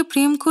মেয়ের সঙ্গে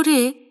প্রেম করে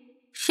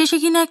শেষে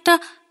কিনা একটা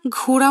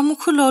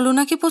ঘোড়ামুখ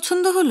ললনাকে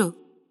পছন্দ হলো।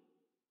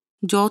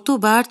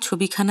 যতবার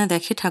ছবিখানা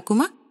দেখে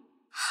ঠাকুমা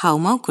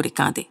হাউমাউ করে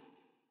কাঁদে।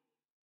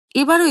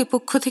 এবারও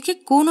এপক্ষ থেকে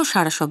কোনো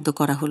সাড়া শব্দ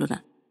করা হলো না।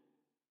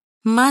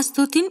 মাস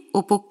 2-3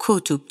 ওপক্ষও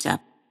চুপচাপ।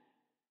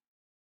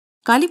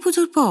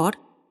 কালীপুজোর পর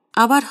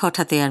আবার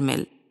হঠাৎ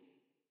এয়ারমেল।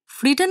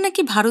 ফ্রিডার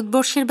নাকি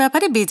ভারতবর্ষের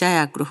ব্যাপারে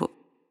বেজায় আগ্রহ।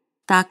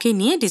 তাকে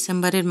নিয়ে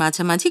ডিসেম্বরের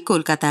মাঝামাঝি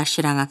কলকাতা আসে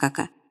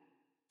রাঙাকাকা।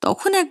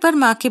 তখন একবার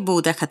মাকে বউ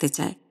দেখাতে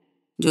চায়,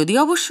 যদি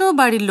অবশ্য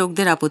বাড়ির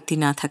লোকদের আপত্তি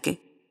না থাকে।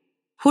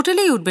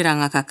 হোটেলেই উঠবে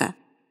রাঙাকাকা।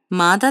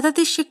 মা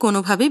দাদাদের সে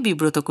কোনোভাবে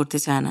বিব্রত করতে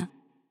চায় না।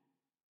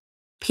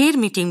 ফের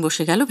মিটিং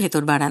বসে গেল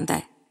ভেতর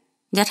বারান্দায়।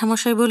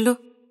 জ্যাঠামশাই বলল,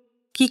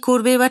 কি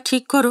করবে এবার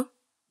ঠিক করো,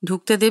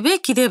 ঢুকতে দেবে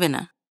কি দেবে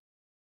না?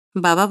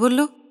 বাবা বলল,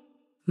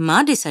 মা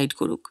ডিসাইড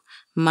করুক,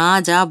 মা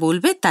যা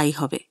বলবে তাই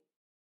হবে।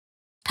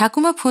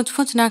 ঠাকুমা ফোঁচ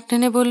ফোঁচ নাক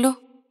টেনে বলল,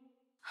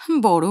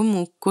 বড়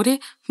মুখ করে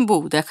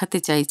বউ দেখাতে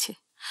চাইছে,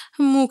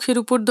 মুখের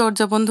উপর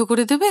দরজা বন্ধ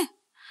করে দেবে?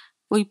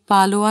 ওই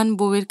পালোয়ান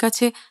বউয়ের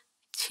কাছে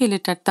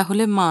ছেলেটার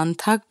তাহলে মান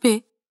থাকবে?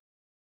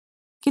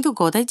 কিন্তু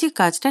গদাই যে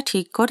কাজটা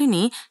ঠিক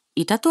করেনি,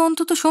 এটা তো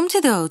অন্তত সমঝে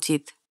দেওয়া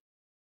উচিত।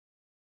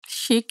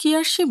 সে কি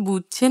আর সে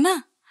বুঝছে না?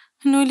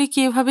 নইলে কি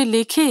এভাবে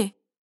লেখে?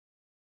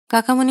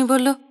 কাকামণি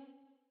বলল,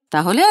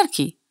 তাহলে আর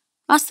কি,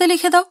 আস্তে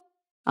লিখে দাও,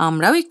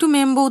 আমরাও একটু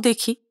মেম বউ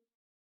দেখি।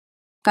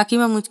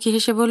 কাকিমা মুচকি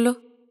হেসে বলল,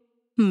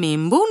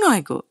 মেম বউ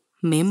নয় গো,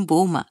 মেম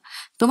বৌমা,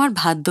 তোমার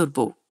ভাদ্যর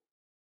বউ।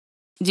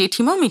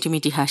 জেঠিমাও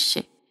মিটিমিটি হাসছে।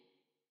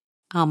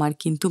 আমার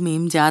কিন্তু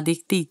মেম যা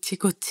দেখতে ইচ্ছে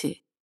করছে।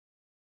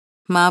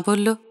 মা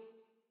বলল,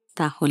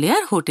 তাহলে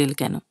আর হোটেল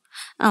কেন,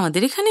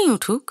 আমাদের এখানেই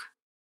উঠুক।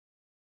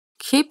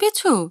 খেপেছ?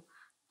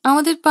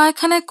 আমাদের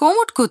পায়খানায়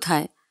কমোড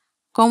কোথায়?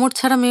 কমোড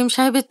ছাড়া মেম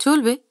সাহেবের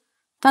চলবে?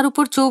 তার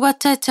উপর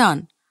চৌবাচ্চায় চান,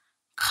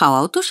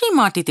 খাওয়াও তো সেই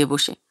মাটিতে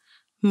বসে,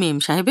 মেম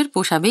সাহেবের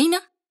পোষাবেই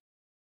না।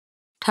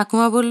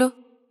 ঠাকুমা বলল,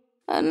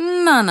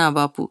 না না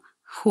বাপু,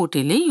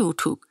 হোটেলেই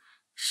উঠুক,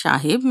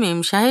 সাহেব মেম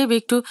সাহেব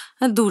একটু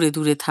দূরে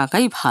দূরে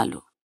থাকাই ভালো।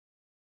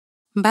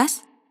 ব্যাস,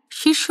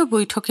 শীর্ষ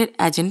বৈঠকের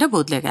এজেন্ডা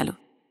বদলে গেল।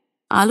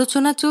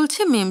 আলোচনা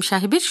চলছে মেম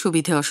সাহেবের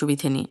সুবিধে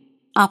অসুবিধে নিয়ে,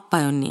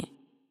 আপ্যায়ন নিয়ে।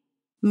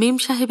 মেম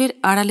সাহেবের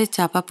আড়ালে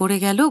চাপা পড়ে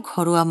গেল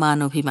ঘরোয়া মান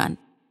অভিমান।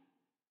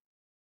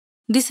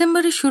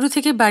 ডিসেম্বরের শুরু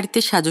থেকে বাড়িতে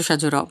সাজো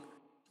সাজো রব।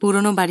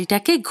 পুরনো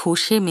বাড়িটাকে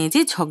ঘষে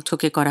মেজে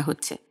ঝকঝকে করা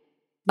হচ্ছে।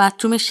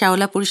 বাথরুমের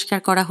শ্যাওলা পরিষ্কার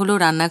করা হলো,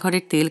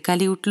 রান্নাঘরের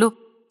তেলকালি উঠল,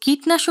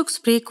 কীটনাশক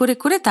স্প্রে করে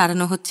করে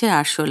তাড়ানো হচ্ছে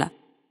আরশোলা।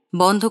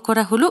 বন্ধ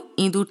করা হলো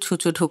ইঁদুর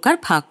ছুঁচো ঢোকার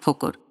ফাঁক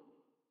ফোকর।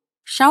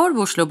 শাওয়ার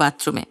বসলো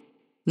বাথরুমে,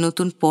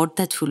 নতুন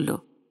পর্দা ঝুলল,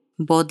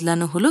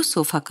 বদলানো হলো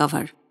সোফা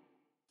কভার।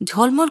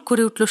 ঝলমল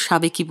করে উঠল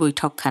সাবেকি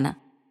বৈঠকখানা।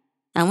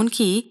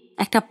 এমনকি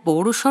একটা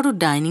বড়সড়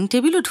ডাইনিং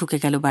টেবিলও ঢুকে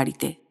গেল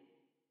বাড়িতে।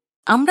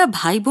 আমরা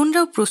ভাই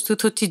বোনরাও প্রস্তুত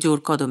হচ্ছি জোর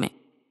কদমে।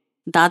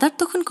 দাদার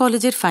তখন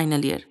কলেজের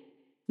ফাইনাল ইয়ার।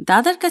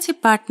 দাদার কাছে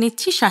পাঠ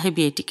নিচ্ছি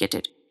সাহেবি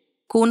এটিকেটের।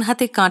 কোন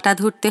হাতে কাঁটা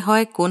ধরতে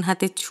হয়, কোন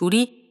হাতে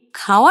ছুরি,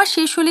 খাওয়া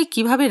শেষ হলে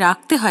কিভাবে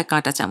রাখতে হয়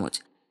কাঁটা চামচ,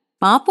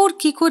 পাঁপড়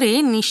কি করে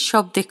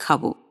নিঃশব্দে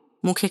খাবো,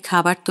 মুখে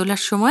খাবার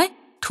তোলার সময়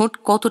ঠোঁট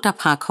কতটা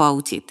ফাঁক হওয়া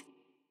উচিত।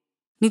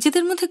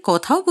 নিজেদের মধ্যে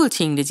কথাও বলছি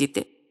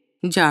ইংরেজিতে।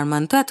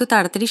 জার্মান তো এত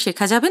তাড়াতাড়ি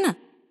শেখা যাবে না,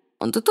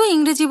 অন্তত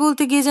ইংরেজি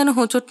বলতে গিয়ে যেন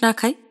হোঁচট না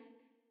খাই।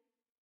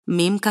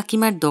 মেম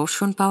কাকিমার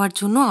দর্শন পাওয়ার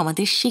জন্য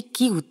আমাদের সে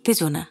কি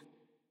উত্তেজনা।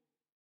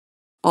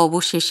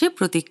 অবশেষে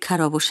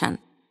প্রতীক্ষার অবসান।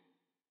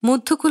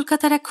 মধ্য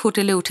কলকাতার এক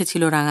হোটেলে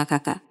উঠেছিল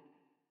রাঙাকাকা।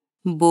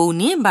 বউ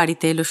নিয়ে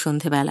বাড়িতে এলো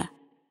সন্ধেবেলা।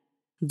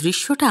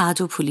 দৃশ্যটা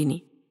আজও ভুলিনি।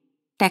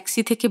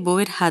 ট্যাক্সি থেকে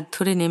বউয়ের হাত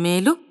ধরে নেমে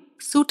এলো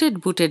সুটেড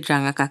বুটেড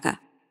রাঙাকাকা,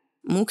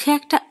 মুখে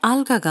একটা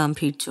আলগা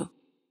গাম্ভীর্য।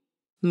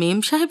 মেম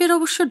সাহেবের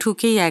অবশ্য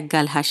ঢুকেই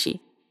একগাল হাসি।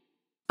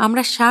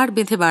 আমরা সার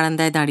বেঁধে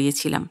বারান্দায়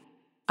দাঁড়িয়েছিলাম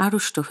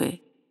আড়ষ্ট হয়ে।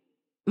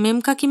 মেম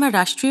কাকিমা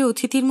রাষ্ট্রীয়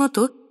অতিথির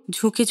মতো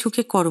ঝুঁকে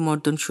ঝুঁকে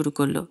করমর্দন শুরু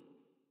করল।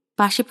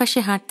 পাশে পাশে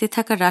হাঁটতে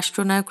থাকা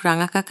রাষ্ট্রনায়ক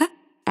রাঙাকাকা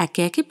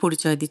একে একে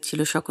পরিচয় দিচ্ছিল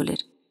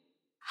সকলের।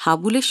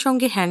 হাবুলের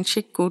সঙ্গে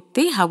হ্যান্ডশেক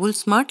করতেই হাবুল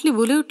স্মার্টলি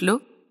বলে উঠল,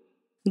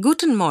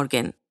 গুটেন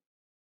মর্গেন।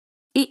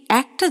 এই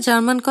একটা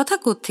জার্মান কথা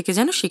কোত্থেকে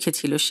যেন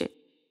শিখেছিল সে।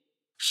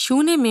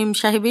 শুনে মেম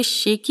সাহেবের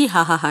সে কি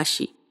হাহা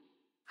হাসি।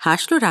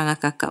 হাসল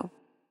রাঙাকাকাও।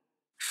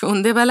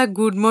 সন্ধেবেলা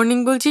গুড মর্নিং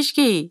বলছিস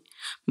কি?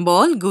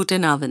 বল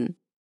গুটেন আভেন।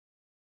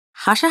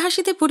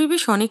 হাসাহাসিতে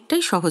পরিবেশ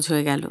অনেকটাই সহজ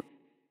হয়ে গেল।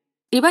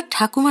 এবার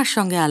ঠাকুমার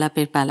সঙ্গে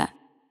আলাপের পালা।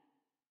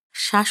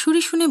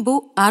 শাশুড়ি শুনে বউ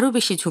আরও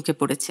বেশি ঝুঁকে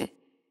পড়েছে।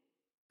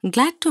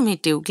 Glad to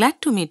meet you, glad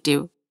to meet you.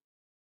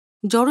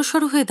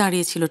 জড়সড় হয়ে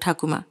দাঁড়িয়েছিল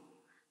ঠাকুমা।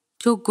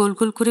 চোখ গোল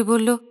গোল করে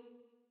বলল,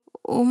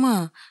 ও মা,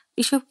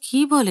 এসব কি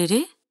বলে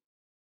রে?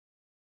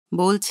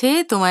 বলছে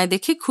তোমায়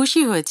দেখে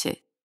খুশি হয়েছে।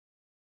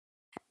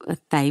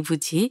 তাই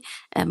বুঝি?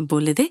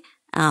 বলে দে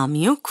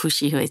আমিও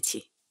খুশি হয়েছি।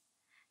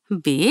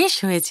 বেশ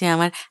হয়েছে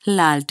আমার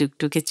লাল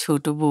টুকটুকে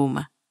ছোট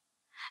বৌমা।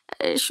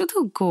 শুধু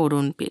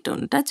গড়ন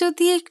পেটনটা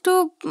যদি একটু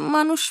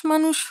মানুষ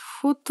মানুষ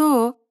হতো।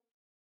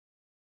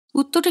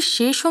 উত্তরের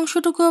শেষ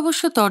অংশটুকু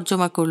অবশ্য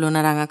তর্জমা করল না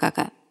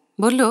রাঙাকাকা।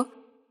 বলল,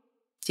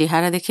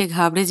 চেহারা দেখে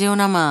ঘাবড়ে যেও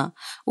না মা,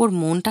 ওর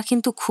মনটা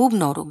কিন্তু খুব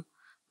নরম,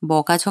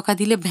 বকাঝকা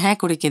দিলে ভ্যাঁ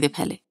করে কেঁদে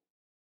ফেলে।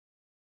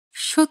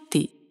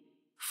 সত্যি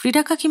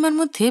ফ্রিডা কাকিমার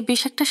মধ্যে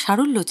বেশ একটা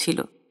সারল্য ছিল।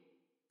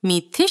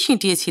 মিথ্যে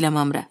সিঁটিয়েছিলাম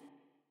আমরা।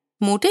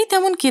 মোটেই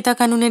তেমন কেতা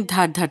কানুনের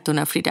ধার ধারত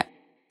না ফ্রিডা।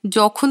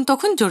 যখন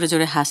তখন জোরে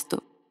জোরে হাসত,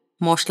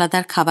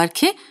 মশলাদার খাবার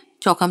খেয়ে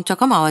চকাম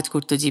চকাম আওয়াজ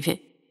করত জিভে।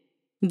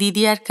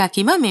 দিদি আর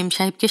কাকিমা মেম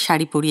সাহেবকে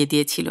শাড়ি পরিয়ে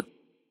দিয়েছিল।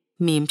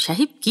 মেম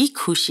সাহেব কি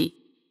খুশি!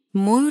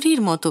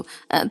 ময়ূরীর মতো,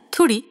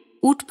 থুড়ি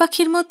উট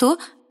পাখির মতো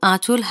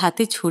আঁচল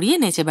হাতে ছড়িয়ে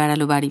নেচে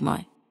বেড়ালো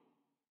বাড়িময়।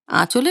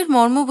 আঁচলের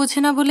মর্ম বোঝে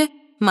না বলে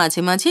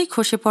মাঝে মাঝেই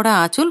খসে পড়া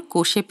আঁচল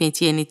কোষে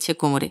পেঁচিয়ে নিচ্ছে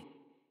কোমরে।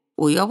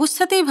 ওই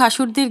অবস্থাতেই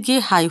ভাসুরদের গিয়ে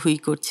হাই হুই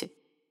করছে।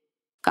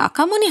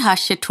 কাকামণি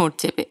হাসছে ঠোঁট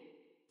চেপে।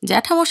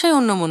 জ্যাঠামশাই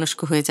অন্যমনস্ক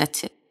হয়ে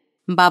যাচ্ছে।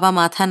 বাবা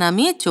মাথা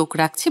নামিয়ে চোখ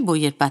রাখছে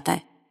বইয়ের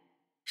পাতায়।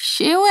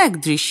 সেও এক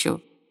দৃশ্য।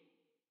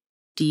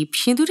 টিপ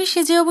সিঁদুরে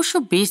সেজে অবশ্য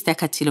বেশ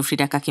দেখাচ্ছিল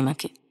ফ্রিডা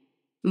কাকিমাকে।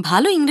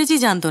 ভালো ইংরেজি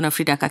জানত না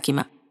ফ্রিডা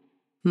কাকিমা।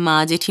 মা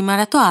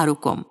জেঠিমারা তো আরও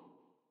কম।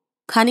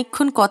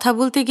 খানিকক্ষণ কথা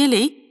বলতে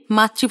গেলেই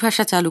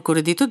মাতৃভাষা চালু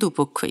করে দিত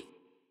দুপক্ষই।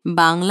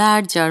 বাংলা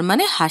আর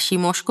জার্মানে হাসি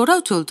মশকরাও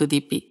চলত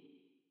দিব্যি।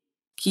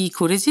 কি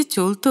করে যে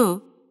চলত!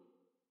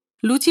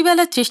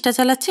 লুচিবেলার চেষ্টা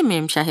চালাচ্ছে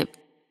মেম সাহেব।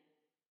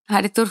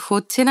 আরে তোর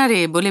হচ্ছে না রে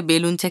বলে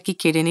বেলুন চাকি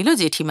কেড়ে নিল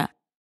জেঠিমা।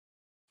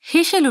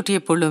 হেসে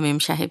লুটিয়ে পড়ল মেম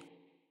সাহেব।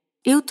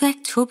 এও তো এক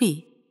ছবি।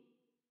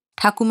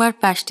 ঠাকুমার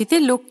পাশটিতে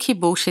লক্ষ্মী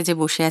বউ সেজে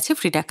বসে আছে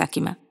ফ্রিডা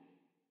কাকিমা।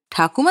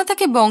 ঠাকুমা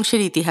তাকে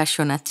বংশের ইতিহাস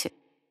শোনাচ্ছে।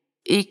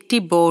 একটি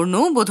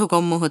বর্ণও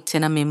বোধগম্য হচ্ছে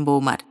না মেম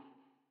বৌমার,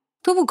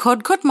 তবু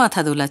ঘটঘট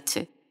মাথা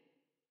দোলাচ্ছে।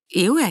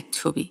 এও এক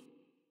ছবি।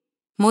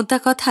 মোদ্দা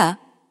কথা,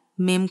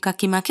 মেম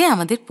কাকিমাকে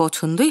আমাদের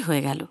পছন্দই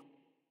হয়ে গেল।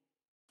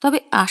 তবে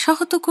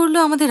আশাহত করল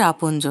আমাদের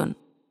আপনজন,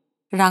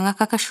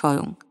 রাঙাকাকা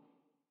স্বয়ং।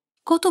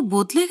 কত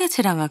বদলে গেছে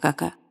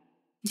রাঙাকাকা,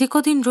 যে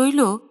কদিন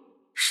রইল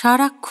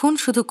সারাক্ষণ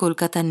শুধু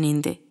কলকাতার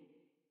নিন্দে।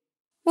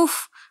 উফ,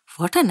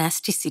 what a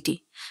nasty city!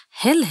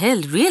 Hell hell,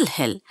 real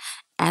হেল!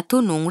 এত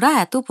নোংরা,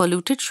 এত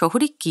পলিউটেড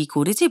শহরে কি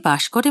করে যে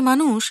বাস করে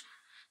মানুষ!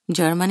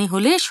 জার্মানি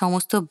হলে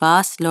সমস্ত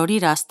বাস লরি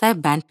রাস্তায়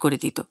ব্যান্ড করে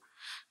দিত।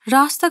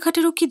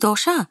 রাস্তাঘাটেরও কি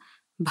দশা!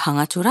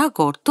 ভাঙাচোরা,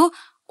 গর্ত,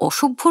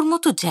 অসভ্যর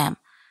মতো জ্যাম।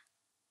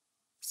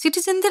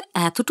 সিটিজেনদের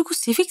এতটুকু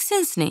সিভিক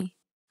সেন্স নেই।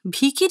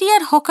 ভিখিরি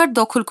আর হকার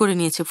দখল করে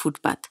নিয়েছে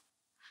ফুটপাত।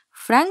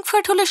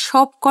 ফ্র্যাঙ্কফার্ট হলে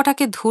সব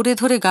কটাকে ধরে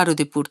ধরে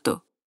গারদে পুরত।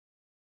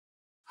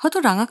 হয়তো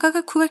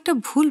রাঙাকাকা খুব একটা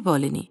ভুল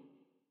বলেনি।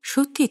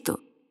 সত্যি তো,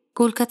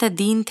 কলকাতা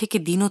দিন থেকে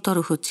দিনতর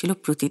হচ্ছিল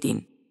প্রতিদিন।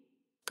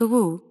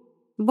 তবু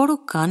বড়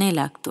কানে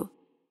লাগত।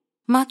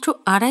 মাত্র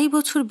 2.5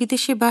 বছর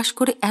বিদেশে বাস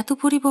করে এত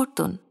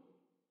পরিবর্তন,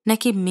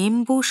 নাকি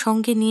মেম্বো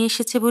সঙ্গে নিয়ে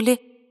এসেছে বলে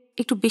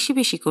একটু বেশি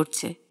বেশি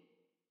করছে।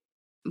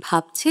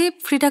 ভাবছে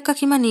ফ্রিডা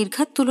কাকিমা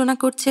নির্ঘাত তুলনা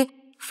করছে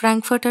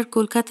ফ্র্যাঙ্কফার্ট আর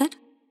কলকাতার।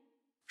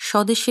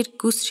 স্বদেশের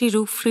কুশ্রী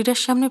রূপ ফ্রিডার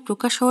সামনে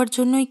প্রকাশ হওয়ার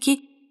জন্যই কি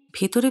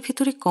ভেতরে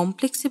ভেতরে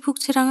কমপ্লেক্সে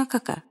ভুগছে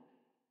রাঙাকাকা?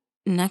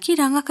 নাকি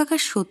রাঙাকাকা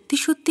সত্যি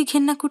সত্যি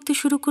ঘেন্না করতে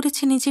শুরু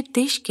করেছে নিজের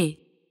দেশকে?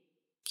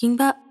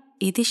 কিংবা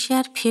এদেশে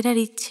আর ফেরার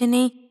ইচ্ছে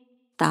নেই,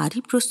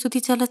 তারই প্রস্তুতি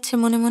চালাচ্ছে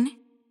মনে মনে?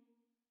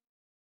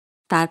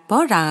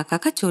 তারপর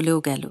রাঙাকাকা চলেও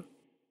গেল।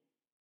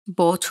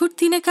 বছর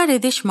 3 আর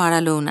এদেশ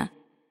মারালও না।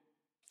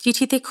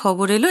 চিঠিতে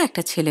খবর এলো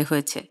একটা ছেলে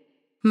হয়েছে,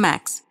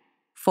 ম্যাক্স।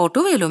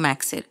 ফটো এলো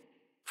ম্যাক্সের,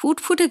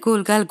 ফুটফুটে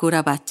গোলগাল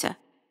গোরা বাচ্চা,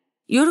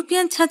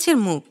 ইউরোপিয়ান ছাঁচের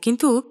মুখ,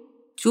 কিন্তু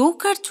চোখ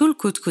আর চুল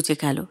কুচকুচে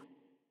গেল।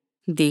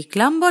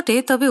 দেখলাম বটে,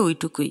 তবে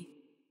ওইটুকুই।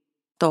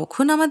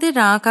 তখন আমাদের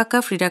রাঙাকাকা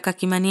ফ্রিডা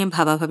কাকিমা নিয়ে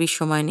ভাবাভাবির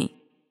সময় নেই।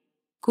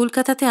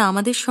 কলকাতাতে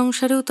আমাদের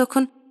সংসারেও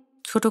তখন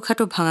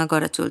ছোটখাটো ভাঙা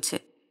গড়া চলছে।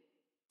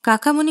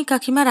 কাকামণি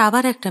কাকিমার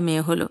আবার একটা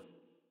মেয়ে হলো।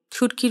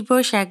 ছুটকির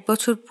বয়স 1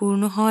 বছর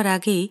পূর্ণ হওয়ার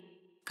আগেই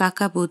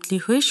কাকা বদলি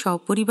হয়ে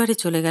সপরিবারে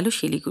চলে গেল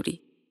শিলিগুড়ি।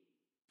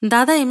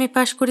 দাদা এমএ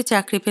পাশ করে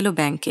চাকরি পেল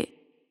ব্যাংকে।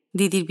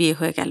 দিদির বিয়ে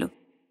হয়ে গেল।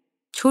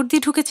 ছর্দি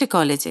ঢুকেছে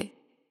কলেজে।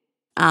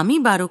 আমি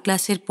 12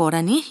 ক্লাসের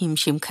পড়া নিয়ে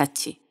হিমশিম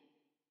খাচ্ছি।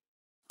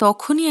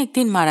 তখনই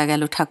একদিন মারা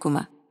গেল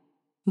ঠাকুমা।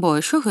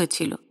 বয়সও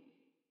হয়েছিল।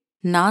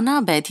 নানা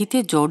ব্যাধিতে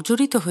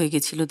জর্জরিত হয়ে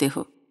গেছিল দেহ।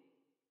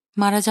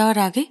 মারা যাওয়ার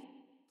আগে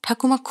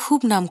ঠাকুমা খুব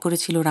নাম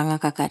করেছিল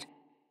রাঙাকাকার।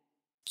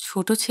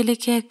 ছোট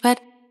ছেলেকে একবার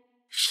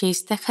শেষ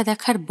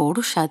দেখার বড়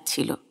স্বাদ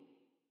ছিল।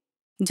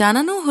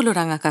 জানানোও হলো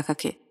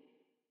রাঙাকাকাকে।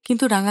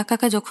 কিন্তু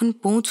রাঙাকাকা যখন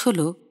পৌঁছল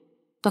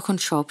তখন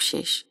সব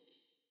শেষ।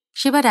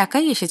 সেবার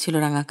একাই এসেছিল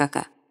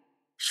রাঙাকাকা,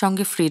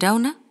 সঙ্গে ফ্রিডাও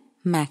না,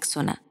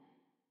 ম্যাক্সও না।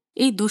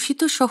 এই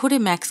দূষিত শহরে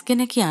ম্যাক্সকে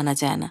নাকি আনা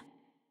যায় না,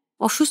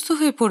 অসুস্থ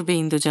হয়ে পড়বে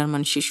ইন্দো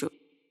জার্মান শিশু।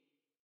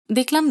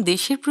 দেখলাম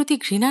দেশের প্রতি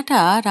ঘৃণাটা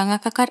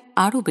রাঙাকাকার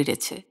আরও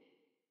বেড়েছে।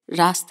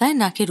 রাস্তায়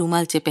নাকে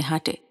রুমাল চেপে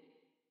হাঁটে।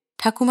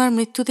 ঠাকুমার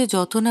মৃত্যুতে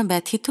যত না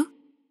ব্যথিত,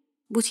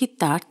 বুঝি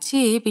তার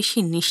চেয়ে বেশি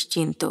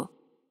নিশ্চিন্ত।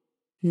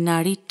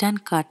 নারীর টান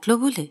কাটল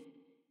বলে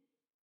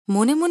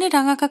মনে মনে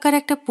রাঙাকাকার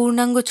একটা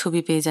পূর্ণাঙ্গ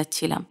ছবি পেয়ে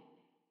যাচ্ছিলাম।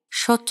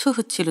 স্বচ্ছ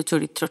হচ্ছিল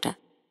চরিত্রটা।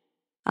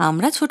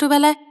 আমরা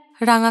ছোটবেলায়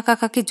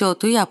রাঙাকাকাকে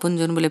যতই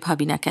আপনজন বলে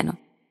ভাবি না কেন,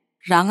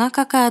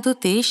 রাঙাকাকা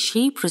আদতে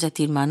সেই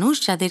প্রজাতির মানুষ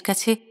যাদের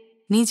কাছে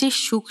নিজের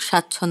সুখ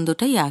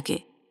স্বাচ্ছন্দ্যটাই আগে।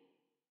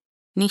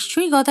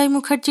 নিশ্চয়ই গদাই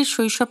মুখার্জির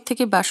শৈশব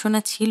থেকে বাসনা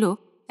ছিল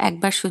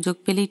একবার সুযোগ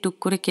পেলেই টুক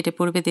করে কেটে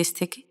পড়বে দেশ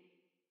থেকে।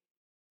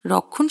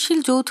 রক্ষণশীল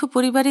যৌথ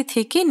পরিবারে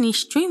থেকে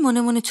নিশ্চয়ই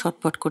মনে মনে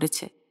ছটপট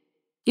করেছে,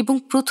 এবং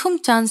প্রথম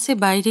চান্সে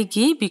বাইরে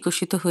গিয়েই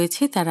বিকশিত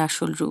হয়েছে তার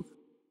আসল রূপ।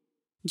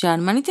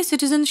 জার্মানিতে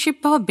সিটিজেনশিপ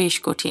পাওয়া বেশ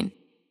কঠিন,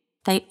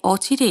 তাই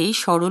অচিরেই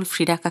সরল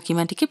ফ্রিডা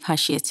কাকিমাটিকে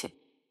ফাঁসিয়েছে।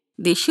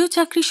 দেশীয়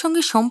চাকরির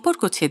সঙ্গে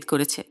সম্পর্ক ছেদ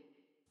করেছে।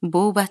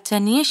 বউ বাচ্চা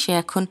নিয়ে সে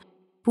এখন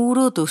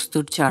পুরো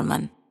দস্তুর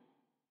জার্মান।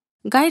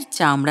 গায়ের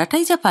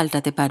চামড়াটাই যা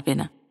পাল্টাতে পারবে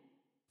না,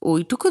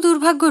 ওইটুকু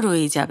দুর্ভাগ্য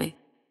রয়েই যাবে।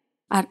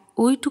 আর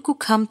ওইটুকু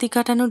খামতি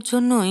কাটানোর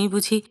জন্যই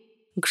বুঝি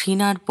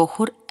ঘৃণার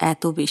বহর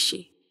এত বেশি।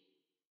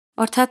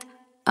 অর্থাৎ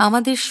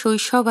আমাদের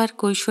শৈশব আর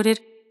কৈশোরের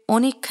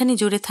অনেকখানি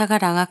জুড়ে থাকা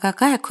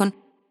রাঙাকাকা এখন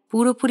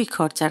পুরোপুরি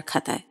খরচার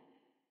খাতায়।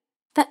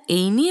 তা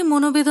এই নিয়ে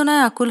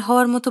মনোবেদনায় আকুল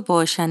হওয়ার মতো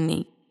বয়স আর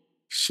নেই।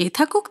 সে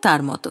থাকুক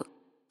তার মতো,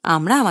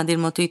 আমরা আমাদের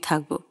মতোই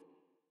থাকব।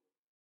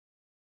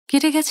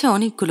 কেটে গেছে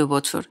অনেকগুলো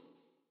বছর।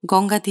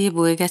 গঙ্গা দিয়ে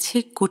বয়ে গেছে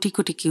কোটি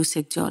কোটি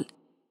কিউসেক জল।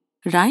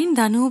 রাইন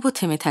দানুবও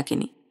থেমে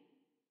থাকেনি।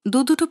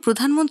 দুটো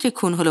প্রধানমন্ত্রী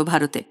খুন হলো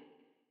ভারতে।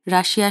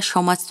 রাশিয়ার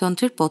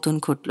সমাজতন্ত্রের পতন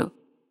ঘটল।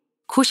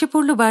 খসে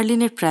পড়ল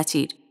বার্লিনের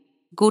প্রাচীর।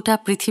 গোটা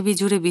পৃথিবী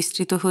জুড়ে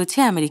বিস্তৃত হয়েছে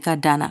আমেরিকার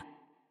ডানা।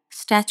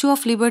 স্ট্যাচু অফ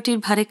লিবার্টির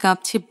ভারে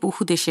কাঁপছে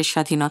বহু দেশের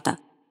স্বাধীনতা।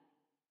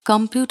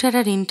 কম্পিউটার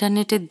আর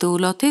ইন্টারনেটের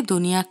দৌলতে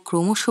দুনিয়া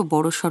ক্রমশ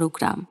বড়সড়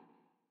গ্রাম।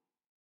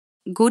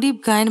 গরিব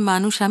গায়ের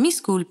মানুষ আমি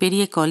স্কুল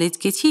পেরিয়ে কলেজ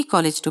গেছি,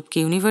 কলেজ টপকে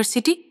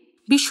ইউনিভার্সিটি,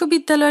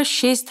 বিশ্ববিদ্যালয়ের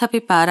শেষ ধাপে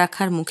পা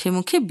রাখার মুখে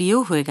মুখে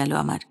বিয়েও হয়ে গেল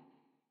আমার।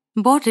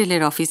 বড়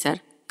রেলের অফিসার,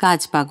 কাজ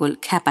পাগল,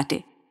 খ্যাপাটে।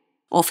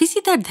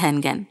 অফিসই তার ধ্যান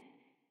জ্ঞান।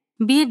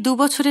 বিয়ের 2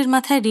 বছরের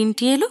মাথায়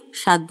ঋণটি এলো,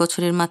 7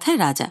 বছরের মাথায়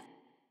রাজা।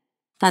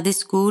 তাদের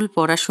স্কুল,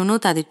 পড়াশুনো,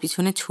 তাদের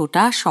পিছনে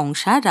ছোটা,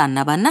 সংসার,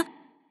 রান্নাবান্না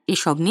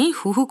এসব নিয়েই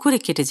হু হু করে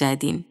কেটে যায়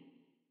দিন।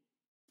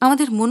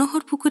 আমাদের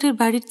মনোহর পুকুরের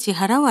বাড়ির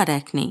চেহারাও আর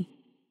এক নেই।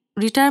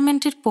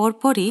 রিটায়ারমেন্টের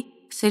পরপরই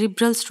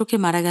সেরিব্রাল স্ট্রোকে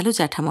মারা গেল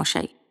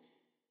জ্যাঠামশাই।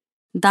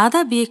 দাদা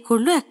বিয়ে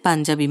করল এক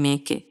পাঞ্জাবি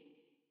মেয়েকে।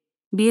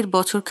 বিয়ের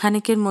বছর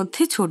খানেকের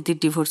মধ্যে ছোটদির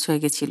ডিভোর্স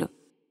হয়ে গেছিল।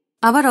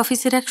 আবার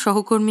অফিসের এক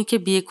সহকর্মীকে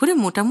বিয়ে করে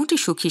মোটামুটি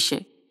সুখী সে।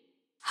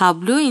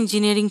 হাবলু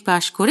ইঞ্জিনিয়ারিং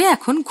পাশ করে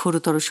এখন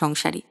ঘোরতর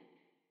সংসারী।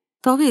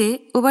 তবে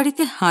ও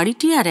বাড়িতে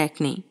হাঁড়িটি আর এক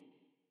নেই।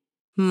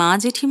 মা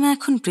জেঠিমা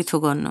এখন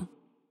পৃথগণ্য।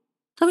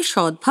 তবে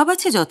সদ্ভাব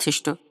আছে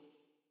যথেষ্ট।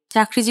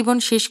 চাকরি জীবন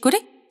শেষ করে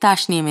তাস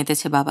নিয়ে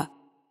মেতেছে বাবা।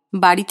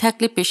 বাড়ি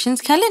থাকলে পেশেন্স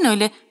খেলে,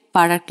 নইলে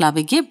পাড়ার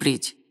ক্লাবে গিয়ে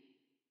ব্রিজ।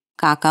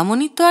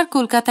 কাকামণির তো আর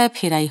কলকাতায়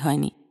ফেরাই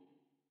হয়নি।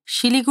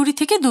 শিলিগুড়ি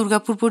থেকে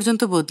দুর্গাপুর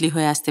পর্যন্ত বদলি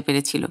হয়ে আসতে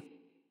পেরেছিল।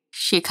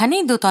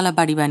 সেখানেই দোতলা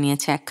বাড়ি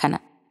বানিয়েছে একখানা।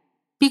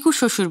 পিকু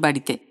শ্বশুর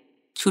বাড়িতে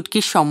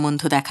ছুটকির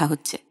সম্বন্ধ দেখা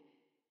হচ্ছে।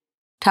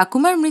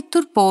 ঠাকুমার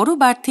মৃত্যুর পরও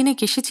বাড়তিনে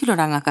এসেছিল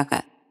রাঙাকাকা।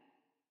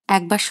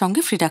 একবার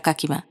সঙ্গে ফ্রিডা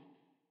কাকিমা।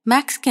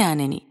 ম্যাক্সকে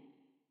আনেনি,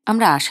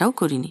 আমরা আশাও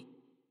করিনি।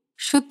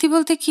 সত্যি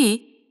বলতে কি,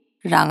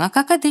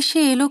 রাঙাকাকা দেশে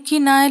এলো কি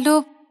না এলো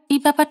এই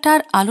ব্যাপারটা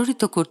আর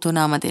আলোড়িত করতো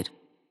না আমাদের।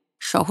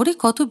 শহরে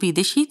কত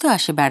বিদেশিই তো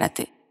আসে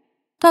বেড়াতে।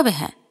 তবে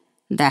হ্যাঁ,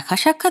 দেখা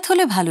সাক্ষাৎ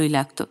হলে ভালোই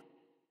লাগতো।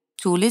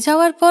 চলে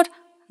যাওয়ার পর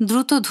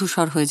দ্রুত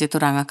ধূসর হয়ে যেত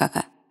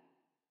রাঙাকাকা।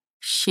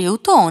 সেও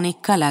তো অনেক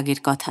কাল আগের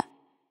কথা।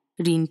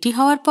 রিন্টি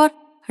হওয়ার পর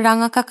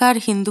রাঙাকাকার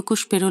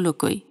হিন্দুকুশ পেরোলো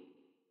কই।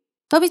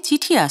 তবে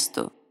চিঠি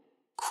আসতো,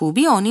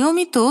 খুবই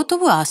অনিয়মিত,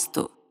 তবু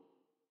আসতো।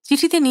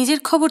 চিঠিতে নিজের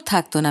খবর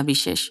থাকতো না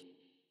বিশেষ।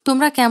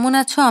 তোমরা কেমন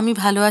আছো, আমি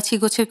ভালো আছি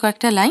গোছের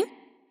কয়েকটা লাইন,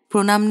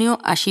 প্রণাম নিও,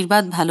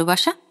 আশীর্বাদ,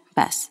 ভালোবাসা,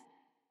 ব্যাস।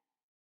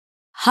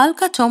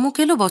 হালকা চমক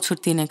এলো বছর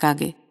 3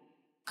 আগে।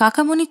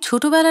 কাকামণির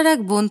ছোটবেলার এক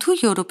বন্ধু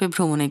ইউরোপে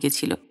ভ্রমণে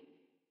গেছিল।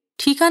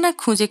 ঠিকানা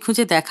খুঁজে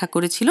খুঁজে দেখা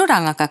করেছিল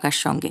রাঙাকাকার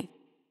সঙ্গে।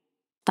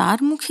 তার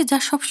মুখে যা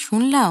সব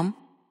শুনলাম,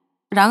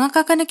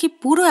 রাঙাকাকা নাকি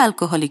পুরো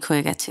অ্যালকোহলিক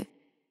হয়ে গেছে।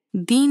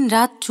 দিন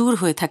রাত চুর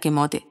হয়ে থাকে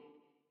মদে।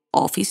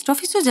 অফিস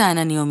টফিসও যায়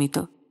না নিয়মিত।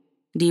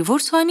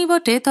 ডিভোর্স হয়নি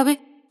বটে, তবে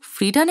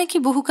ফ্রিডা নাকি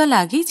বহুকাল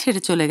আগেই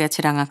ছেড়ে চলে গেছে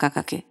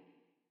রাঙাকাকাকে।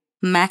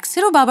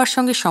 ম্যাক্সেরও বাবার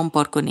সঙ্গে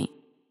সম্পর্ক নেই।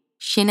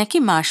 সে নাকি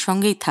মার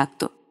সঙ্গেই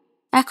থাকত,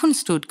 এখন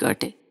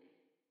স্টুটগার্টে।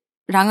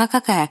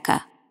 রাঙাকাকা একা,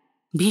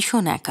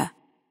 ভীষণ একা।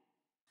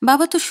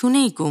 বাবা তো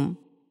শুনেই গুম।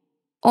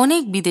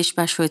 অনেক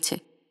বিদেশবাস হয়েছে,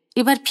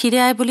 এবার ফিরে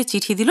আয় বলে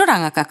চিঠি দিল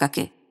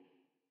রাঙাকাকাকে।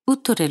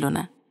 উত্তর এলো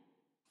না।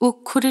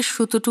 অক্ষরের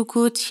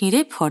সুতোটুকুও ছিঁড়ে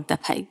ফর্দা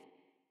ফাই।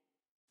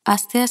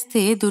 আস্তে আস্তে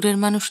দূরের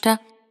মানুষটা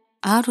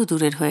আরও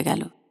দূরের হয়ে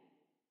গেল।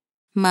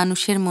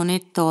 মানুষের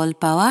মনের তল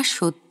পাওয়া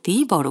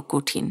সত্যিই বড়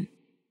কঠিন।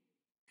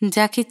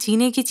 যাকে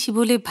চিনে গেছি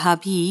বলে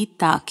ভাবি,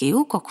 তাকেও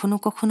কখনো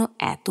কখনো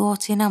এত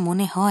অচেনা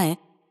মনে হয়,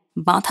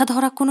 বাঁধা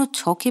ধরা কোনো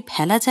ছকে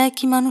ফেলা যায়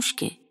কি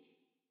মানুষকে?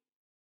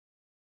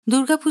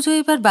 দুর্গাপুজো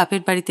এবার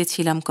বাপের বাড়িতে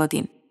ছিলাম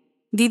কদিন।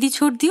 দিদি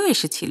ছোটদিও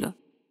এসেছিল।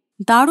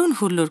 দারুণ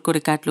হুল্লোড় করে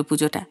কাটল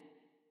পুজোটা।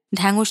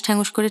 ঢ্যাঙস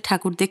ঢ্যাঙস করে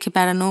ঠাকুর দেখে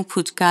বেড়ানো,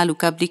 ফুচকা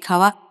লুকাবলি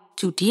খাওয়া,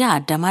 চুটিয়ে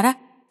আড্ডা মারা,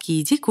 কি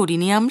যে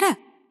করিনি আমরা।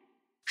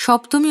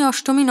 সপ্তমী,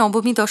 অষ্টমী,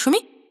 নবমী, দশমী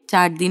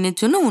 4 দিনের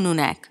জন্য উনুন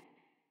এক।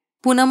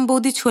 পুনম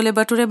বৌদি ছোলে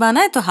বাটুরে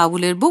বানায়, তো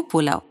হাবুলের বউ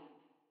পোলাও।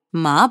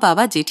 মা,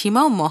 বাবা,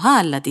 জেঠিমাও মহা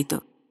আহ্লাদিত,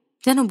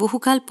 যেন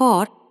বহুকাল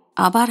পর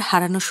আবার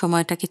হারানো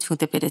সময়টাকে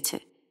ছুঁতে পেরেছে।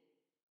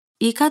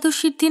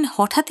 একাদশীর দিন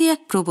হঠাৎই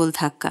এক প্রবল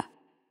ধাক্কা।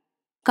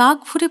 কাক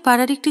ভরে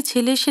পাড়ার একটি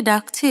ছেলে এসে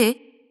ডাকছে,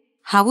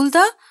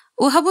 হাবুলদা,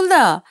 ও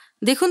হাবুলদা,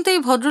 দেখুন তো এই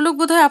ভদ্রলোক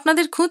বোধহয়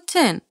আপনাদের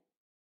খুঁজছেন।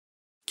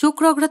 চোখ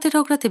রগড়াতে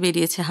রগড়াতে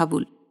বেরিয়েছে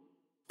হাবুল।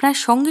 প্রায়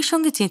সঙ্গে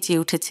সঙ্গে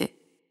চেঁচিয়ে উঠেছে,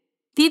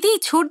 দিদি,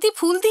 ছোটদি,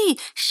 ফুলদি,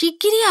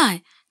 শিগগিরই আয়,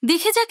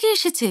 দেখে যা কে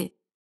এসেছে।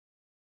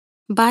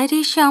 বাইরে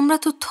এসে আমরা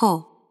তো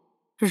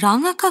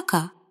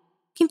রাঙাকাকা!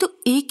 কিন্তু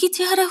এ কি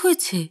চেহারা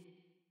হয়েছে!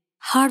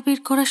 হাড় বের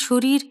করা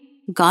শরীর,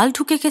 গাল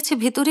ঢুকে গেছে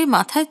ভেতরে,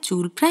 মাথায়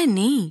চুল প্রায়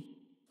নেই,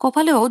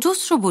 কপালে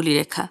অজস্র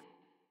বলিরেখা।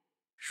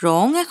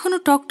 রং এখনো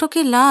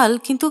টকটকে লাল,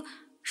 কিন্তু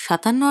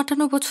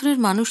 57-58 বছরের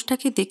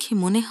মানুষটাকে দেখে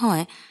মনে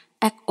হয়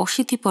এক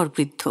অশীতিপর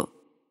বৃদ্ধ।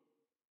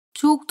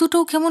 চোখ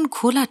দুটোও কেমন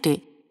ঘোলাটে,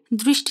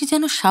 দৃষ্টি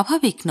যেন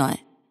স্বাভাবিক নয়।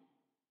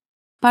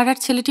 পাড়ার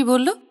ছেলেটি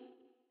বলল,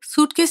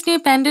 সুটকেস নিয়ে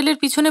প্যান্ডেলের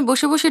পিছনে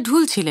বসে বসে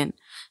ঢুলছিলেন,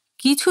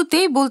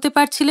 কিছুতেই বলতে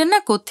পারছিলেন না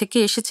কোত্থেকে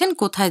এসেছেন,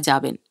 কোথায়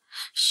যাবেন।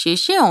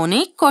 শেষে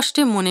অনেক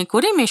কষ্টে মনে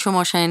করে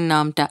মেসোমশায়ের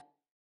নামটা।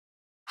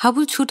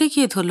 হাবুল ছুটে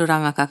গিয়ে ধরল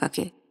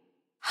রাঙাকাকাকে,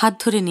 হাত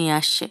ধরে নিয়ে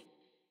আসছে।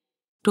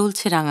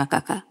 টলছে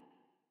রাঙাকাকা।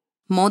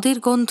 মদের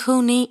গন্ধও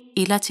নেই,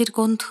 এলাচের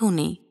গন্ধও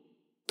নেই,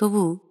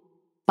 তবু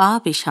পা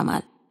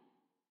বেসামাল।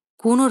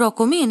 কোনো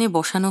রকমে এনে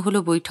বসানো হলো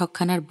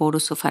বৈঠকখানার বড়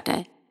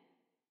সোফাটায়।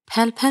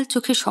 ফ্যাল ফ্যাল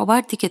চোখে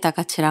সবার দিকে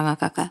তাকাচ্ছে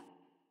রাঙাকাকা।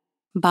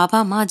 বাবা,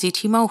 মা,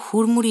 জেঠিমাও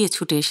হুড়মুড়িয়ে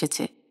ছুটে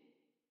এসেছে।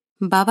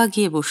 বাবা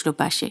গিয়ে বসল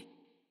পাশে,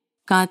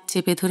 কাঁধ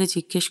চেপে ধরে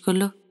জিজ্ঞেস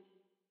করল,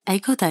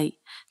 এই কথাই,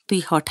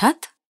 তুই হঠাৎ?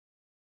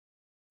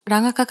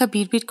 রাঙাকাকা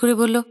বিড়বিড় করে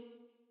বলল,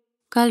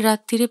 কাল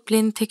রাত্রিরে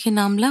প্লেন থেকে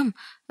নামলাম,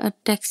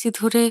 ট্যাক্সি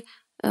ধরে,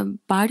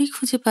 বাড়ি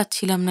খুঁজে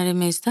পাচ্ছিলাম না রে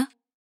মেজদা।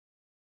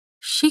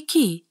 সে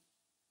কি?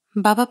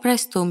 বাবা প্রায়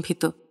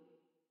স্তম্ভিত।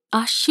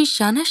 আসছিস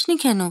জানাসনি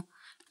কেন?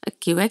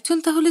 কেউ একজন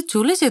তাহলে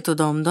চলে যেত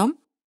দমদম।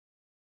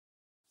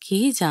 কে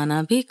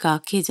জানাবে,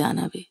 কাকে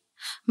জানাবে?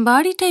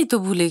 বাড়িটাই তো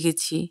ভুলে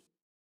গেছি।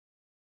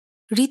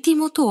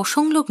 রীতিমতো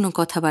অসংলগ্ন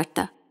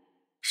কথাবার্তা।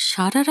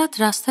 সারা রাত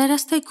রাস্তায়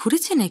রাস্তায়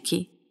ঘুরেছে নাকি?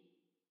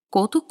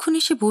 কতক্ষণ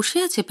এসে বসে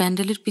আছে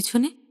প্যান্ডেলের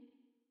পিছনে?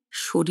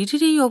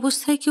 শরীরের এই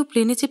অবস্থায় কেউ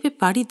প্লেনে চেপে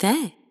পাড়ি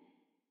দেয়?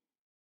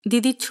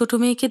 দিদির ছোট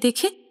মেয়েকে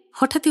দেখে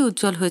হঠাৎই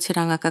উজ্জ্বল হয়েছে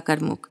রাঙাকাকার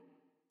মুখ।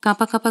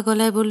 কাঁপা কাঁপা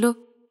গলায় বলল,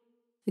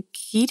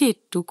 কি রে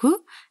টুকু,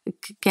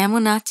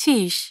 কেমন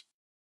আছিস?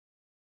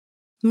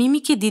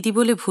 মিমিকে দিদি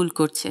বলে ভুল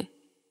করছে,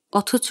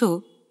 অথচ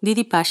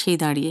দিদি পাশেই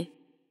দাঁড়িয়ে।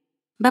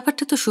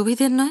 ব্যাপারটা তো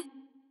সুবিধের নয়।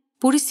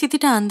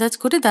 পরিস্থিতিটা আন্দাজ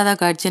করে দাদা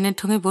গার্জেনের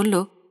ঢঙে বলল,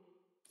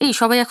 এই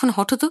সবাই এখন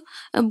হঠো তো,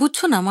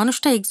 বুঝছো না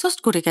মানুষটা এক্সস্ট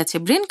করে গেছে,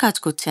 ব্রেন কাজ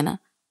করছে না।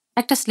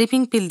 একটা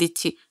স্লিপিং পিল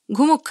দিচ্ছি,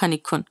 ঘুমোক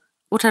খানিকক্ষণ,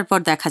 ওঠার পর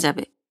দেখা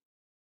যাবে।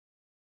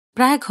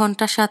 প্রায়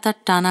ঘন্টা 7-8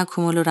 টানা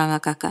ঘুমোলো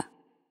রাঙাকাকা,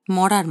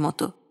 মরার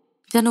মতো,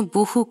 যেন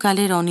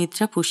বহুকালের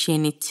অনিদ্রা পুষিয়ে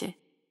নিচ্ছে।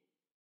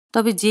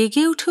 তবে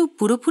জেগে উঠেও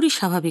পুরোপুরি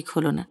স্বাভাবিক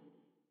হলো না।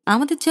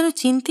 আমাদের যেন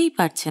চিনতেই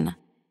পারছে না।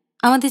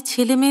 আমাদের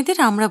ছেলে মেয়েদের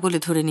আমরা বলে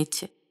ধরে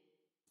নিচ্ছে।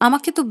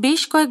 আমাকে তো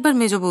বেশ কয়েকবার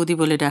মেজ বৌদি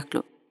বলে ডাকল।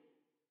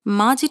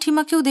 মা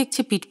জেঠিমাকেও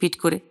দেখছে পিটপিট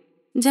করে,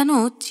 যেন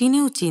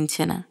চিনেও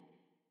চিনছে না।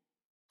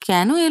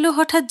 কেন এলো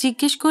হঠাৎ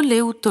জিজ্ঞেস করলে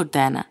উত্তর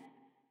দেয় না,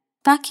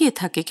 তাকিয়ে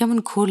থাকে কেমন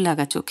ঘোর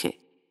লাগা চোখে।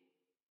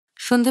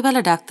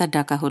 সন্ধেবেলা ডাক্তার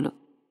ডাকা হলো,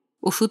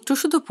 ওষুধ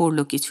টষুধও পড়ল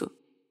কিছু।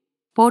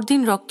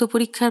 পরদিন রক্ত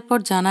পরীক্ষার পর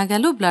জানা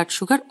গেল ব্লাড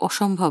সুগার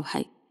অসম্ভব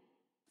হাই।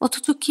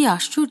 অথচ কি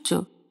আশ্চর্য,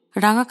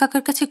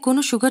 রাঙাকাকার কাছে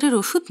কোনো সুগারের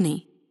ওষুধ নেই।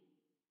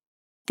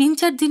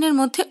 3-4 দিনের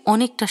মধ্যে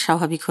অনেকটা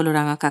স্বাভাবিক হলো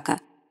রাঙাকাকা।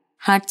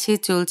 হাঁটছে,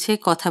 চলছে,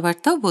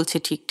 কথাবার্তাও বলছে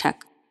ঠিকঠাক।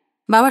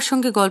 বাবার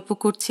সঙ্গে গল্প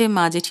করছে,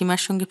 মা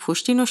জেঠিমার সঙ্গে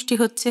ফষ্টি নষ্টি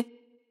হচ্ছে।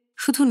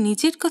 শুধু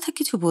নিজের কথা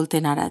কিছু বলতে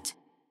নারাজ।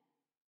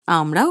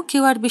 আমরাও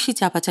কেউ আর বেশি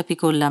চাপাচাপি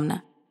করলাম না।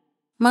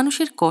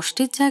 মানুষের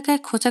কষ্টের জায়গায়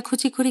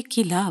খোঁচাখুচি করে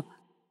কি লাভ?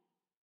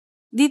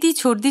 দিদি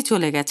ছর্দি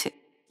চলে গেছে,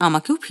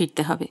 আমাকেও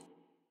ফিরতে হবে।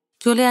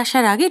 চলে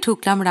আসার আগে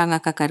ঢুকলাম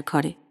রাঙাকাকার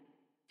ঘরে।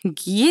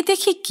 গিয়ে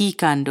দেখি কি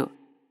কাণ্ড!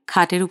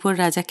 খাটের উপর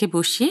রাজাকে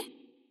বসিয়ে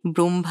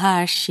ব্রহ্মা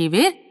আর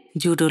শিবের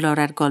জুডো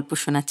লড়ার গল্প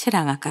শোনাচ্ছে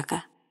রাঙাকাকা।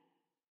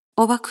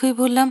 অবাক হয়ে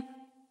বললাম,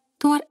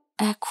 তোমার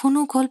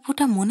এখনো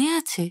গল্পটা মনে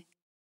আছে?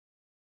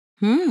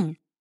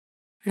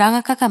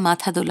 রাঙাকাকা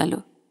মাথা দোলালো।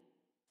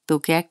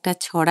 তোকে একটা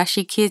ছড়া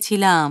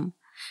শিখিয়েছিলাম,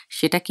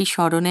 সেটা কি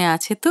স্মরণে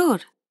আছে তোর?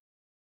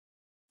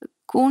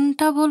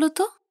 কোনটা বলো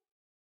তো?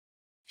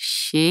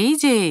 সেই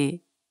যে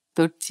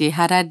তোর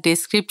চেহারার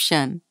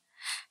ডেসক্রিপশন,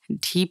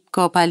 ঢিপ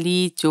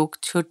কপালি, চোখ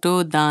ছোট,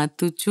 দাঁত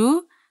উঁচু,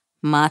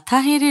 মাথা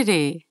হেরে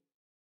রে।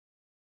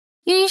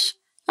 ইস,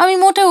 আমি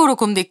মোটে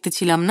ওরকম দেখতে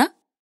ছিলাম না।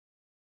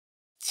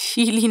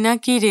 ছিলি না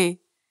কি রে,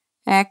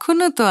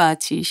 এখনো তো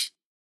আছিস।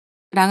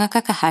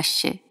 রাঙাকাকা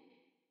হাসছে।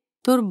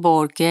 তোর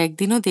বরকে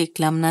একদিনও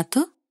দেখলাম না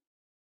তো।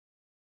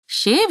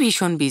 সে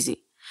ভীষণ বিজি,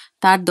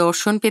 তার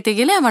দর্শন পেতে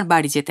গেলে আমার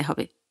বাড়ি যেতে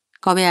হবে।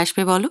 কবে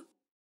আসবে বলো?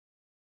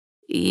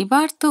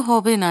 এবার তো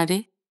হবে না রে।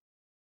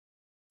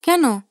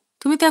 কেন,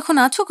 তুমি তো এখন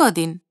আছো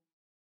কদিন?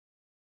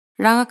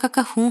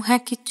 রাঙাকাকা হুঁ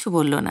হ্যাঁ কিচ্ছু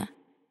বলল না।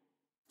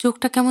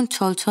 চোখটা কেমন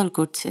ছলছল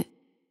করছে।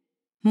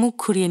 মুখ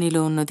ঘুরিয়ে নিল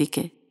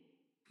অন্যদিকে।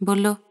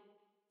 বলল,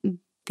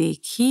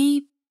 দেখি।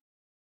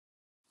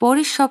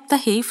 পরের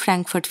সপ্তাহেই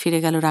ফ্র্যাঙ্কফার্ট ফিরে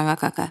গেল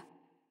রাঙাকাকা।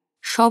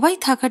 সবাই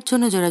থাকার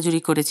জন্য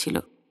জোরাজুরি করেছিল,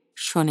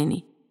 শোনেনি।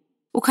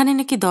 ওখানে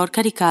নাকি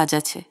দরকারি কাজ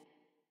আছে।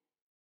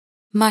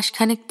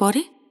 মাসখানেক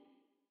পরে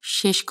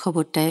শেষ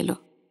খবরটা এলো।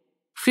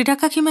 ফ্রিডা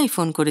কাকিমাই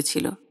ফোন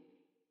করেছিল,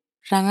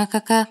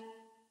 রাঙাকাকা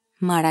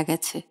মারা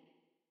গেছে।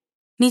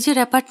 নিজের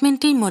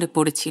অ্যাপার্টমেন্টেই মরে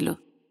পড়েছিল।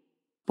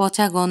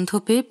 পচা গন্ধ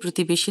পেয়ে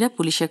প্রতিবেশীরা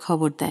পুলিশে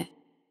খবর দেয়।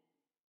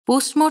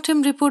 পোস্টমর্টেম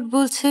রিপোর্ট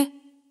বলছে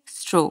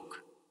স্ট্রোক,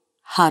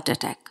 হার্ট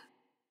অ্যাটাক।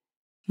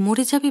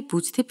 মরে যাবে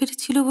বুঝতে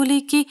পেরেছিল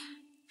বলেই কি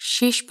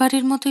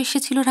শেষবারের মতো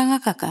এসেছিল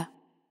রাঙাকাকা?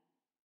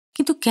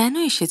 কিন্তু কেন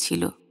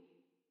এসেছিল?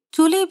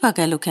 চলেই বা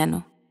গেল কেন?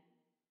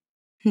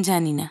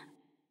 জানি না।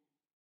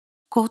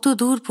 কত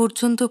দূর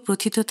পর্যন্ত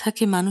প্রথিত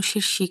থাকে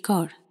মানুষের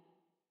শিকড়?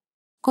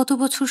 কত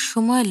বছর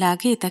সময়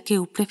লাগে তাকে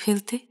উপড়ে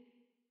ফেলতে?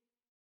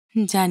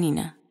 জানি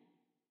না।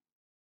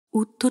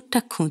 উত্তরটা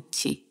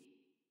খুঁজছি।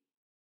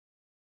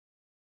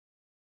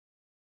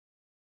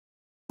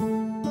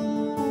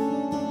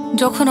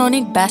 যখন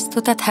অনেক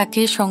ব্যস্ততা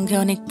থাকে, সঙ্গে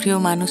অনেক প্রিয়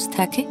মানুষ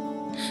থাকে,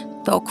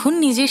 তখন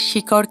নিজের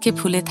শিকড়কে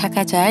ভুলে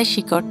থাকা যায়,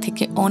 শিকড়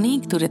থেকে অনেক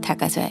দূরে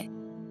থাকা যায়।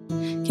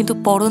 কিন্তু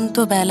পড়ন্ত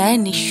বেলায়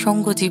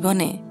নিঃসঙ্গ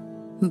জীবনে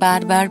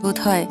বারবার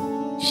বোধহয়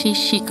সেই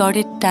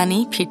শিকড়ের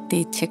টানেই ফিরতে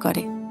ইচ্ছে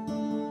করে।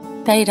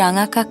 তাই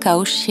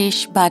রাঙাকাকাও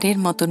শেষবারের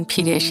মতন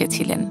ফিরে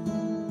এসেছিলেন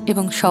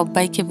এবং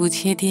সবাইকে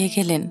বুঝিয়ে দিয়ে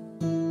গেলেন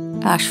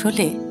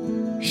আসলে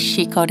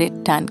শিকড়ের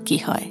টান কি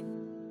হয়।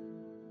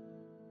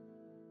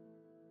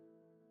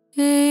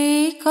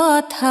 এই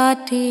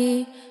কথাটি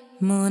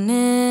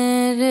মনে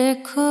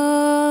রেখো,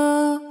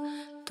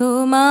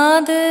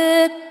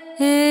 তোমাদের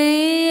এই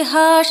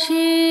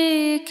হাসি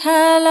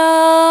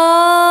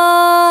খেলায়।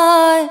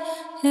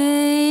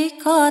 এই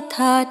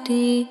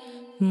কথাটি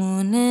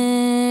মনে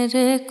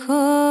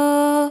রেখো,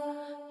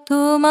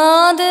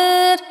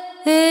 তোমাদের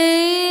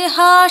এই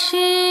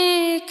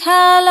হাসি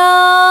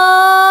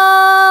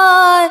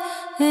খেলায়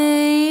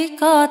এই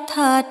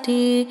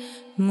কথাটি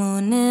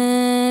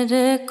মনে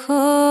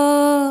রেখো,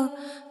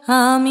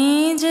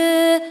 আমি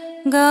যে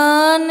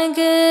গান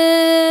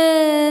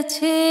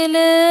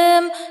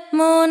গেয়েছিলাম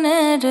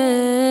মনে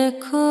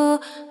রেখো,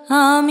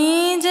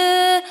 আমি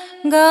যে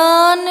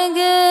গান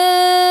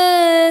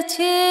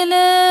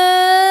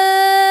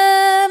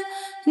গেয়েছিলাম।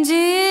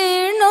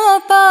 জীর্ণ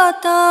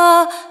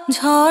পাতা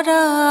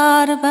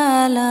ঝরার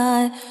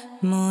বেলায়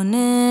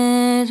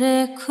মনে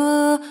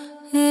রেখো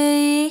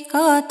এই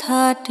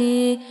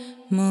কথাটি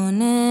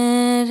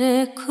মনে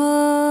রেখো।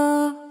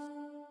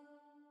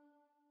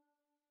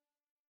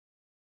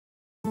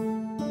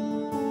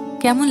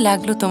 কেমন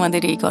লাগলো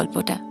তোমাদের এই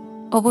গল্পটা?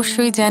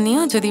 অবশ্যই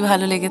জানিও। যদি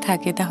ভালো লেগে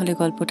থাকে তাহলে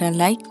গল্পটা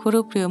লাইক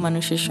করো, প্রিয়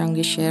মানুষের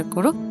সঙ্গে শেয়ার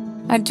করো।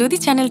 আর যদি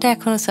চ্যানেলটা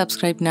এখনো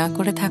সাবস্ক্রাইব না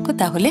করে থাকো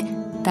তাহলে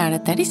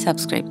তাড়াতাড়ি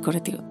সাবস্ক্রাইব করে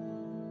দিও।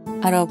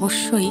 আর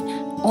অবশ্যই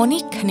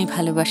অনেকখানি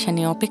ভালোবাসা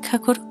নিয়ে অপেক্ষা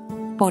করো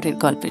পরের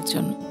গল্পের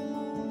জন্য।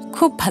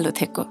 খুব ভালো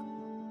থেকো।